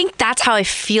think that's how I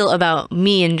feel about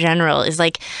me in general, is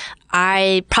like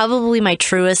my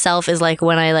truest self is like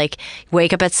when I like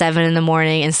wake up at 7 a.m.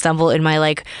 and stumble in my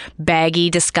like baggy,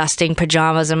 disgusting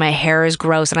pajamas and my hair is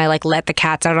gross and I like let the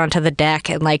cats out onto the deck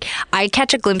and like I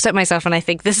catch a glimpse at myself and I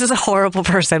think this is a horrible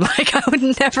person. Like I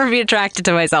would never be attracted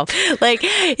to myself. Like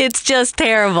it's just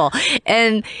terrible.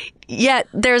 And yet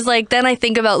there's like, then I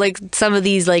think about like some of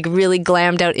these like really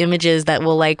glammed out images that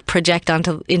will like project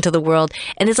into the world.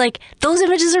 And it's like, those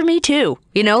images are me too.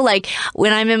 Like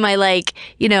when I'm in my like,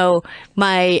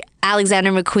 my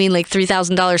Alexander McQueen like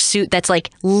 $3,000 suit that's like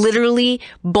literally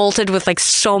bolted with like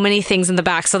so many things in the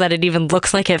back so that it even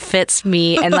looks like it fits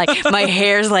me, and like my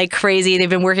hair's like crazy. They've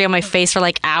been working on my face for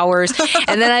like hours,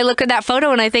 and then I look at that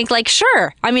photo and I think like,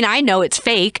 sure, I know it's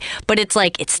fake, but it's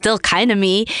like it's still kind of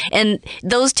me. And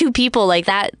those two people, like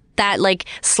that like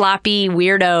sloppy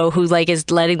weirdo who like is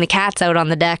letting the cats out on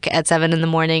the deck at 7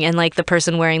 a.m. and like the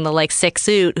person wearing the like sick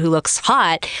suit who looks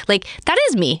hot, like that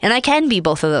is me, and I can be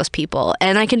both of those people,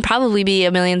 and I can probably be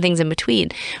a million things in between.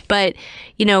 But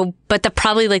but the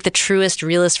probably like the truest,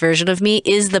 realest version of me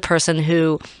is the person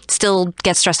who still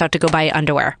gets stressed out to go buy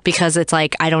underwear because it's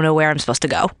like I don't know where I'm supposed to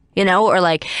go, or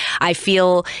like I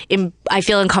feel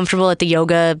uncomfortable at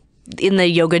in the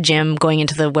yoga gym going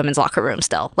into the women's locker room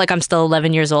still. Like I'm still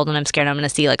 11 years old and I'm scared I'm going to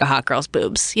see like a hot girl's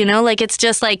boobs, like it's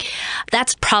just like,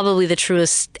 that's probably the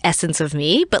truest essence of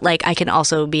me, but like I can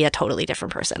also be a totally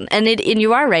different person. And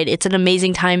you are right. It's an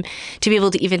amazing time to be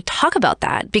able to even talk about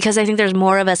that, because I think there's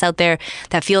more of us out there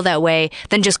that feel that way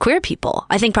than just queer people.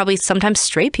 I think probably sometimes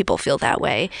straight people feel that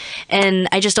way. And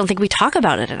I just don't think we talk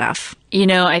about it enough.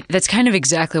 That's kind of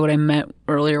exactly what I meant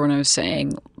earlier when I was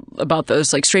saying about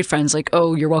those like straight friends, like,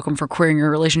 oh, you're welcome for queering your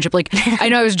relationship. Like, I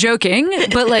know I was joking,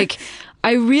 but like,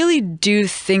 I really do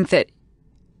think that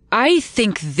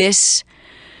this,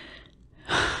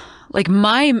 like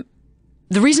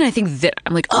the reason I think that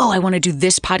I'm like, oh, I want to do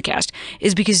this podcast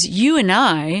is because you and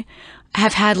I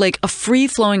have had like a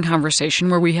free-flowing conversation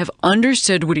where we have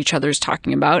understood what each other is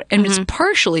talking about. And it's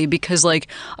partially because like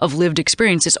of lived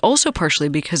experience. It's also partially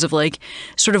because of like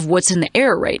sort of what's in the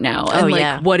air right now and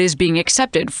like what is being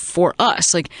accepted for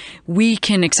us. Like we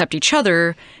can accept each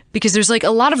other because there's like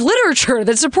a lot of literature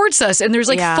that supports us, and there's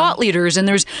like thought leaders, and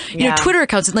there's, Twitter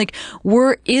accounts, and like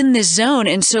we're in this zone.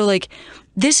 And so like,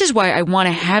 this is why I want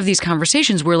to have these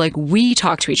conversations where like we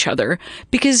talk to each other,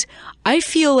 because I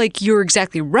feel like you're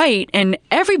exactly right. And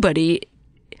everybody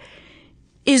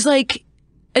is like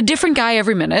a different guy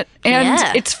every minute,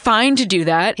 and it's fine to do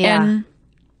that. And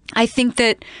I think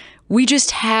that we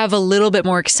just have a little bit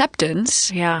more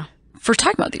acceptance for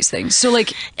talking about these things. So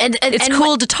like, And it's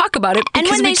cool to talk about it because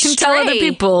when we they can tell other stray.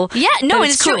 people. Yeah, no, that and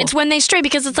it's true. cool. It's when they stray,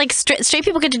 because it's like straight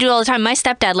people get to do it all the time. My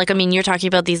stepdad, like, I mean, you're talking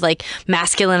about these like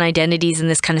masculine identities and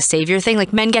this kind of savior thing.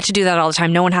 Like, men get to do that all the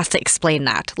time. No one has to explain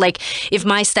that. Like, if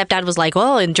my stepdad was like,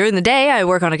 well, and during the day I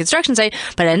work on a construction site,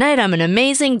 but at night I'm an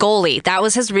amazing goalie. That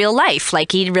was his real life.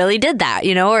 Like, he really did that,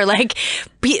 you know? Or like,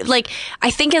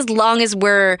 I think as long as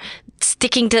we're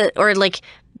sticking to, or like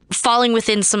falling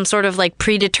within some sort of like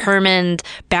predetermined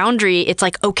boundary, it's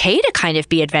like okay to kind of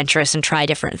be adventurous and try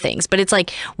different things. But it's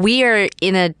like we're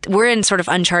in sort of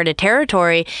uncharted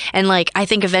territory, and like I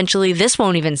think eventually this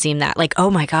won't even seem that like, oh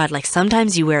my god, like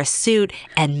sometimes you wear a suit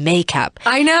and makeup.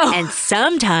 I know. And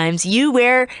sometimes you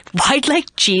wear white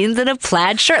like jeans and a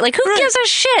plaid shirt. Like who gives a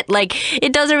shit? Like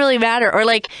it doesn't really matter. Or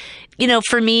like, you know,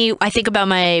 for me, I think about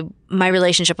my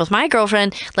relationship with my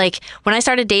girlfriend. Like when I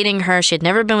started dating her, she had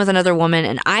never been with another woman,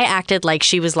 and I acted like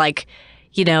she was like,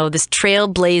 you know, this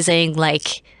trailblazing,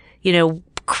 like, you know,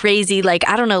 crazy, like,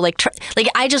 I don't know, like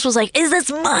I just was like, is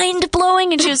this mind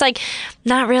blowing? And she was like,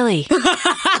 not really.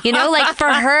 You know, like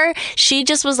for her, she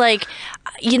just was like,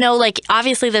 you know, like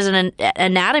obviously there's an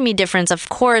anatomy difference, of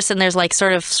course, and there's like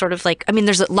sort of like, I mean,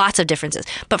 there's lots of differences.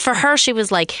 But for her, she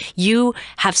was like, you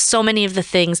have so many of the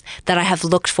things that I have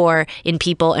looked for in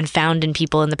people and found in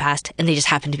people in the past, and they just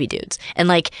happen to be dudes. And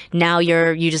like now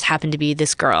you just happen to be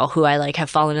this girl who I like have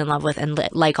fallen in love with and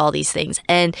like all these things.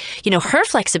 And you know, her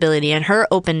flexibility and her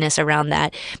openness around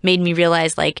that made me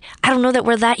realize like, I don't know that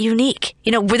we're that unique.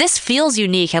 You know, where this feels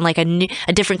unique and like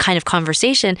a different kind of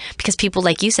conversation because people,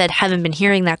 like you said, haven't been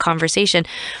hearing that conversation,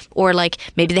 or like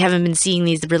maybe they haven't been seeing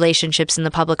these relationships in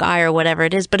the public eye or whatever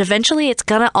it is. But eventually it's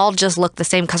gonna all just look the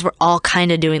same because we're all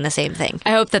kind of doing the same thing.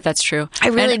 I hope that that's true. I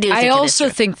really do. I also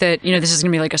think that, you know, this is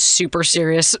going to be like a super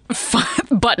serious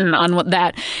button on what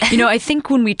that, you know, I think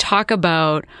when we talk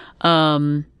about,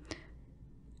 I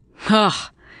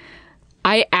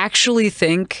actually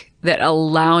think that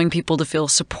allowing people to feel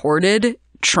supported,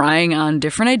 trying on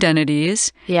different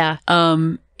identities,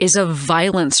 is a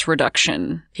violence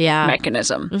reduction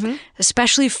mechanism,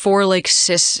 especially for like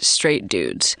cis straight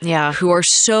dudes who are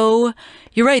so,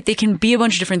 you're right, they can be a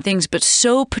bunch of different things, but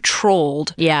so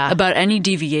patrolled about any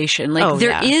deviation. Like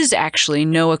there is actually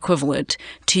no equivalent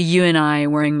to you and I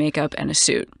wearing makeup and a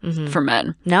suit for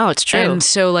men. No, it's true. And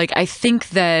so like, I think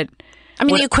that, I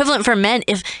mean, the equivalent for men,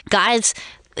 if guys,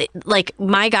 like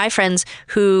my guy friends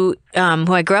who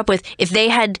I grew up with, if they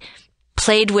had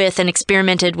played with and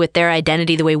experimented with their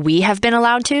identity the way we have been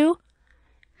allowed to,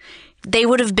 they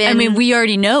would have been... I mean, we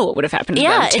already know what would have happened to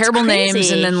them. Terrible names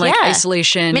and then like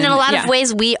isolation. I mean, in a lot of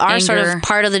ways, we are sort of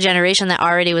part of the generation that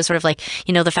already was sort of like,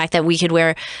 you know, the fact that we could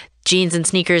wear jeans and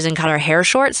sneakers and cut our hair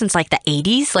short since like the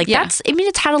 80s. Like that's, I mean,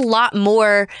 it's had a lot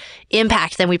more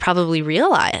impact than we probably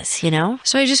realize, you know?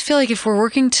 So I just feel like if we're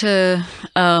working to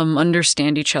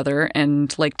understand each other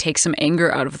and like take some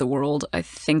anger out of the world, I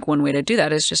think one way to do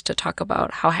that is just to talk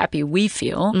about how happy we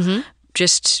feel,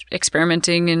 just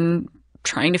experimenting and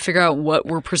trying to figure out what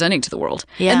we're presenting to the world.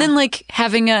 And then like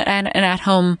having an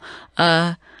at-home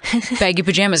baggy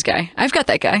pajamas guy. I've got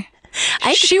that guy.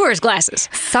 She wears glasses.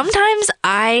 Sometimes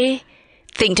I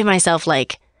think to myself,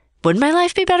 like, wouldn't my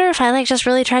life be better if I like just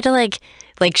really tried to like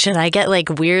should I get like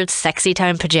weird sexy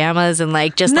time pajamas and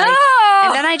like just like,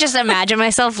 and then I just imagine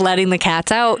myself letting the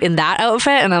cats out in that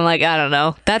outfit, and I'm like, I don't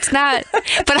know, that's not.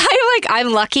 But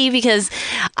I'm lucky because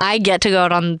I get to go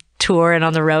out on tour and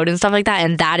on the road and stuff like that,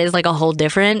 and that is like a whole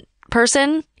different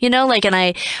person, you know, like, and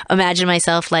I imagine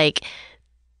myself like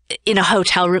in a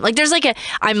hotel room. Like there's like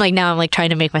I'm like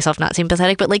trying to make myself not seem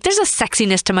pathetic, but like there's a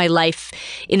sexiness to my life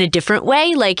in a different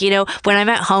way. Like, you know, when I'm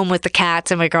at home with the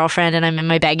cats and my girlfriend and I'm in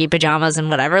my baggy pajamas and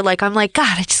whatever, like I'm like,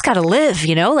 God, I just gotta live,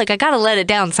 you know? Like I gotta let it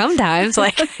down sometimes.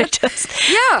 Like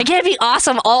I can't be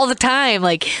awesome all the time.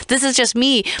 Like this is just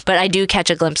me. But I do catch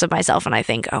a glimpse of myself and I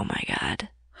think, oh my God.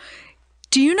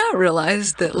 Do you not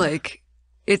realize that like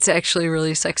it's actually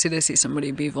really sexy to see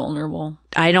somebody be vulnerable?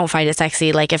 I don't find it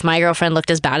sexy. Like, if my girlfriend looked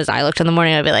as bad as I looked in the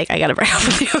morning, I'd be like, I gotta break up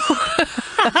with you.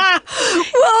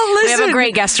 Well, listen. We have a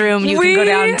great guest room. You can go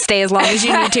down and stay as long as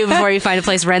you need to before you find a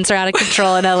place. Rents are out of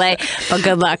control in LA, but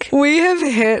good luck. We have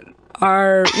hit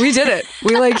we did it.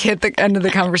 We like hit the end of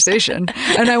the conversation.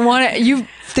 And I want to,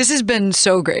 this has been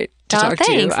so great to talk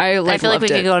to you. I feel like we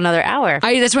could go another hour.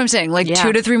 That's what I'm saying. Like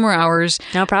 2 to 3 more hours.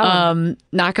 No problem.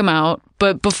 Knock them out.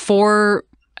 But before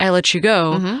I let you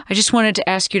go, I just wanted to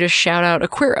ask you to shout out a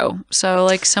queero. So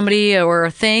like somebody or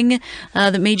a thing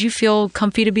that made you feel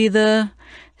comfy to be the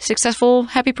successful,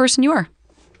 happy person you are.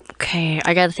 Okay,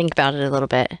 I got to think about it a little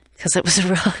bit because it was a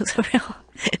real.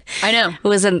 I know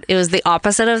It was the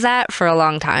opposite of that for a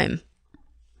long time.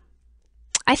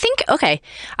 I think, okay,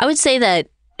 I would say that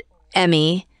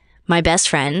Emmy, my best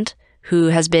friend, who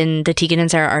has been the Tegan and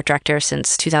Sara art director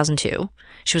since 2002.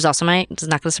 She was also it's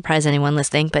not going to surprise anyone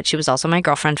listening, but she was also my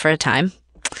girlfriend for a time.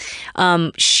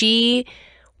 She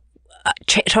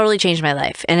totally changed my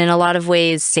life and in a lot of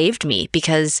ways saved me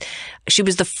because she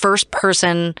was the first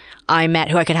person I met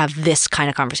who I could have this kind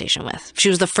of conversation with. She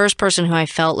was the first person who I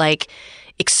felt like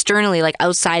externally, like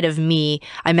outside of me,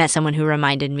 I met someone who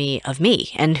reminded me of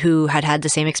me and who had the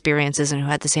same experiences and who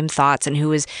had the same thoughts and who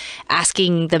was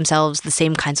asking themselves the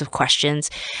same kinds of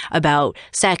questions about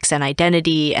sex and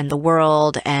identity and the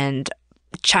world and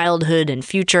childhood and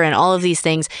future and all of these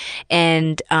things.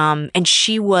 And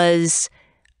she was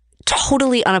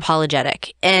totally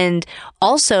unapologetic and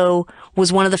also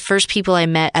was one of the first people I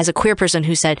met as a queer person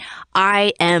who said,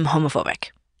 I am homophobic.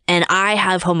 And I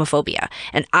have homophobia,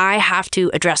 and I have to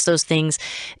address those things,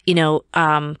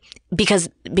 because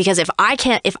if I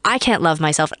can't love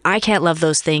myself, I can't love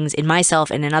those things in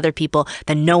myself and in other people,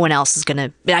 then no one else is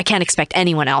I can't expect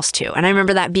anyone else to. And I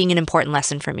remember that being an important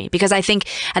lesson for me because I think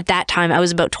at that time I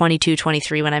was about 22,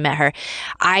 23 when I met her.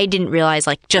 I didn't realize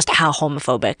like just how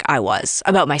homophobic I was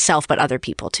about myself, but other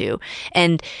people too.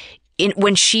 And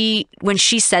when she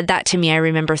said that to me, I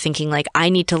remember thinking like I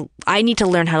need to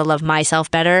learn how to love myself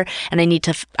better, and I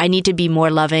need to be more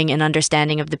loving and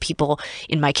understanding of the people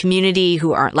in my community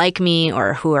who aren't like me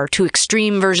or who are too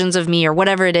extreme versions of me or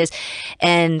whatever it is.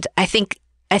 And I think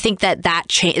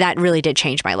that really did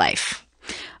change my life.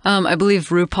 I believe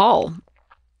RuPaul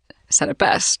said it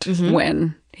best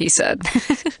when he said,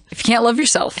 "If you can't love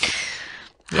yourself,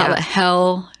 how the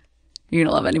hell?" You're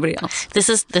gonna love anybody else. This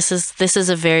is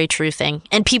a very true thing.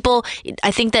 And people,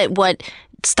 I think that what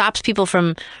stops people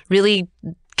from really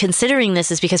considering this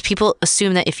is because people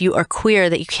assume that if you are queer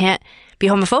that you can't be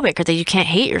homophobic or that you can't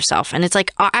hate yourself. And it's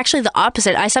like actually the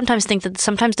opposite. I sometimes think that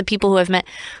sometimes the people who I've met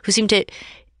who seem to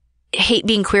hate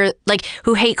being queer, like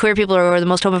who hate queer people or are the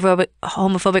most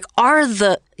homophobic are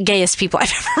the gayest people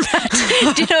I've ever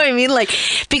met. Do you know what I mean? Like,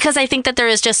 because I think that there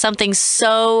is just something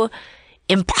so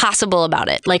impossible about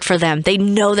it. Like for them, they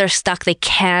know they're stuck. They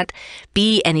can't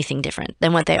be anything different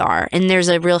than what they are. And there's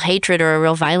a real hatred or a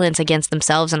real violence against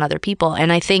themselves and other people.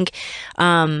 And I think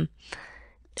that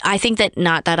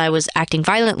not that I was acting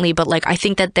violently, but like, I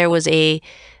think that there was a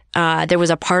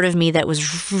part of me that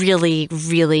was really,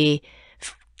 really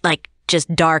like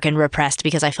just dark and repressed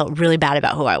because I felt really bad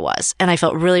about who I was. And I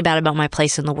felt really bad about my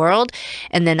place in the world.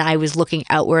 And then I was looking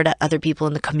outward at other people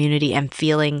in the community and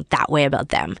feeling that way about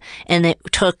them. And it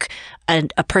took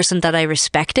a person that I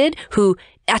respected who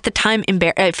at the time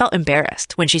I felt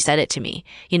embarrassed when she said it to me,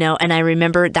 and I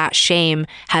remember that shame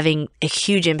having a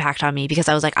huge impact on me because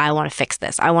I was like, I want to fix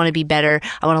this. I want to be better.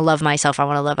 I want to love myself. I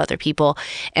want to love other people.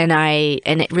 And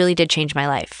it really did change my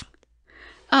life.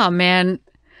 Oh, man.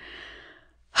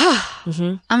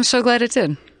 I'm so glad it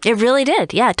did. It really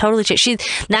did. Yeah, totally.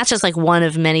 That's just like one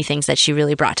of many things that she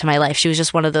really brought to my life. She was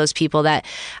just one of those people that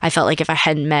I felt like if I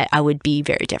hadn't met, I would be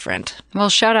very different. Well,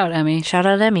 shout out, Emmy. Shout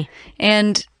out, Emmy.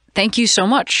 And thank you so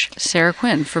much, Sara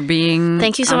Quin, for being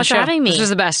Thank you so much for having me. This was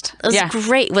the best. It was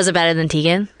great. Was it better than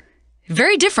Tegan?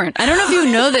 Very different. I don't know if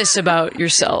you know this about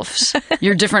yourselves.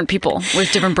 You're different people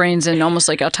with different brains and almost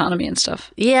like autonomy and stuff.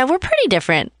 Yeah, we're pretty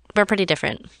different.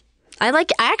 I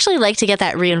actually like to get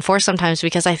that reinforced sometimes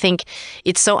because I think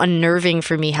it's so unnerving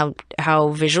for me how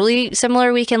visually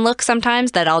similar we can look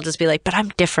sometimes that I'll just be like, but I'm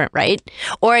different, right?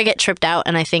 Or I get tripped out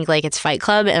and I think like it's Fight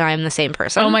Club and I'm the same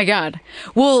person. Oh my God.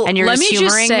 Well, and you're let just me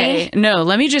humoring just say, me? No,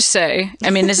 let me just say,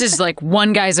 I mean, this is like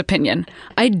one guy's opinion.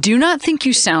 I do not think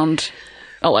you sound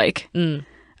alike.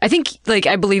 I think,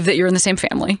 I believe that you're in the same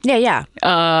family. Yeah.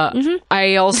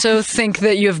 I also think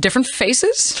that you have different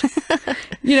faces,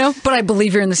 but I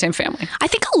believe you're in the same family. I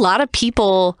think a lot of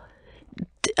people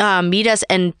meet us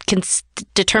and can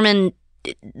determine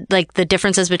like the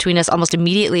differences between us almost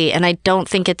immediately, and I don't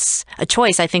think it's a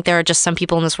choice. I think there are just some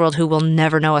people in this world who will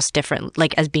never know us different,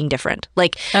 like as being different.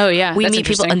 Like, oh yeah, we meet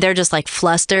people and they're just like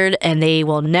flustered, and they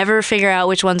will never figure out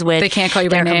which one's which. They can't call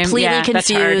you by name. They're completely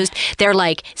confused. They're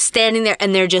like standing there,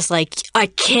 and they're just like, I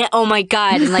can't. Oh my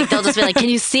God! And like they'll just be like, Can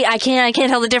you see? I can't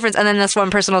tell the difference. And then this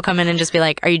one person will come in and just be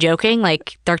like, Are you joking?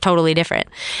 Like they're totally different.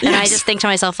 And I just think to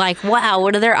myself like, Wow,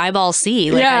 what do their eyeballs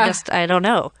see? Like I don't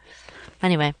know.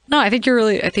 Anyway. No, I think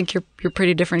you're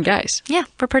pretty different guys. Yeah,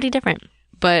 we're pretty different.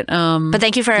 But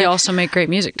thank you for... You also make great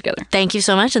music together. Thank you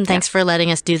so much, and thanks for letting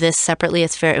us do this separately.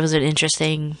 It was an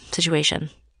interesting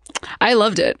situation. I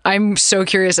loved it. I'm so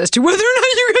curious as to whether or not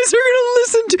you guys are going to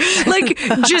listen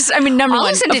to... number I'll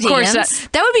one, listen to of course, Tegan's.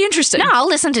 that would be interesting. No, I'll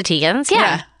listen to Tegan's,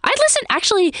 yeah. I'd listen.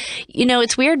 Actually,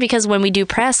 it's weird because when we do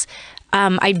press,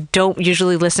 I don't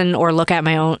usually listen or look at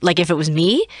my own, like if it was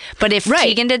me. But if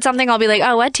Tegan did something, I'll be like,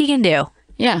 oh, what'd Tegan do?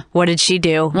 Yeah. What did she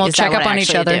do? We'll check up on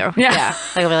each other. Yeah.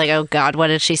 Like I'll be like, oh God, what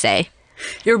did she say?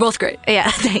 You're both great.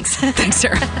 Yeah, thanks. Thanks,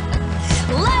 Sarah.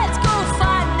 Let's go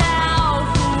find out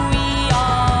who we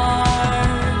are.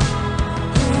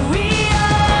 Who we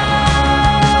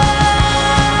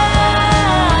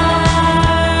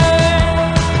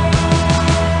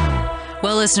are.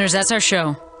 Well, listeners, that's our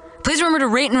show. Please remember to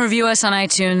rate and review us on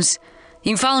iTunes.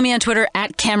 You can follow me on Twitter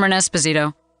at Cameron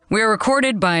Esposito. We are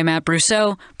recorded by Matt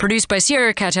Brousseau, produced by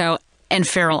Sierra Cato and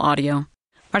Feral Audio.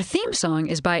 Our theme song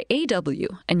is by AW,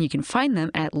 and you can find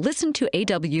them at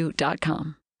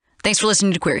listentoaw.com. Thanks for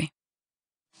listening to Queery.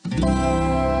 Feral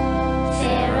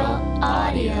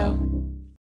Audio.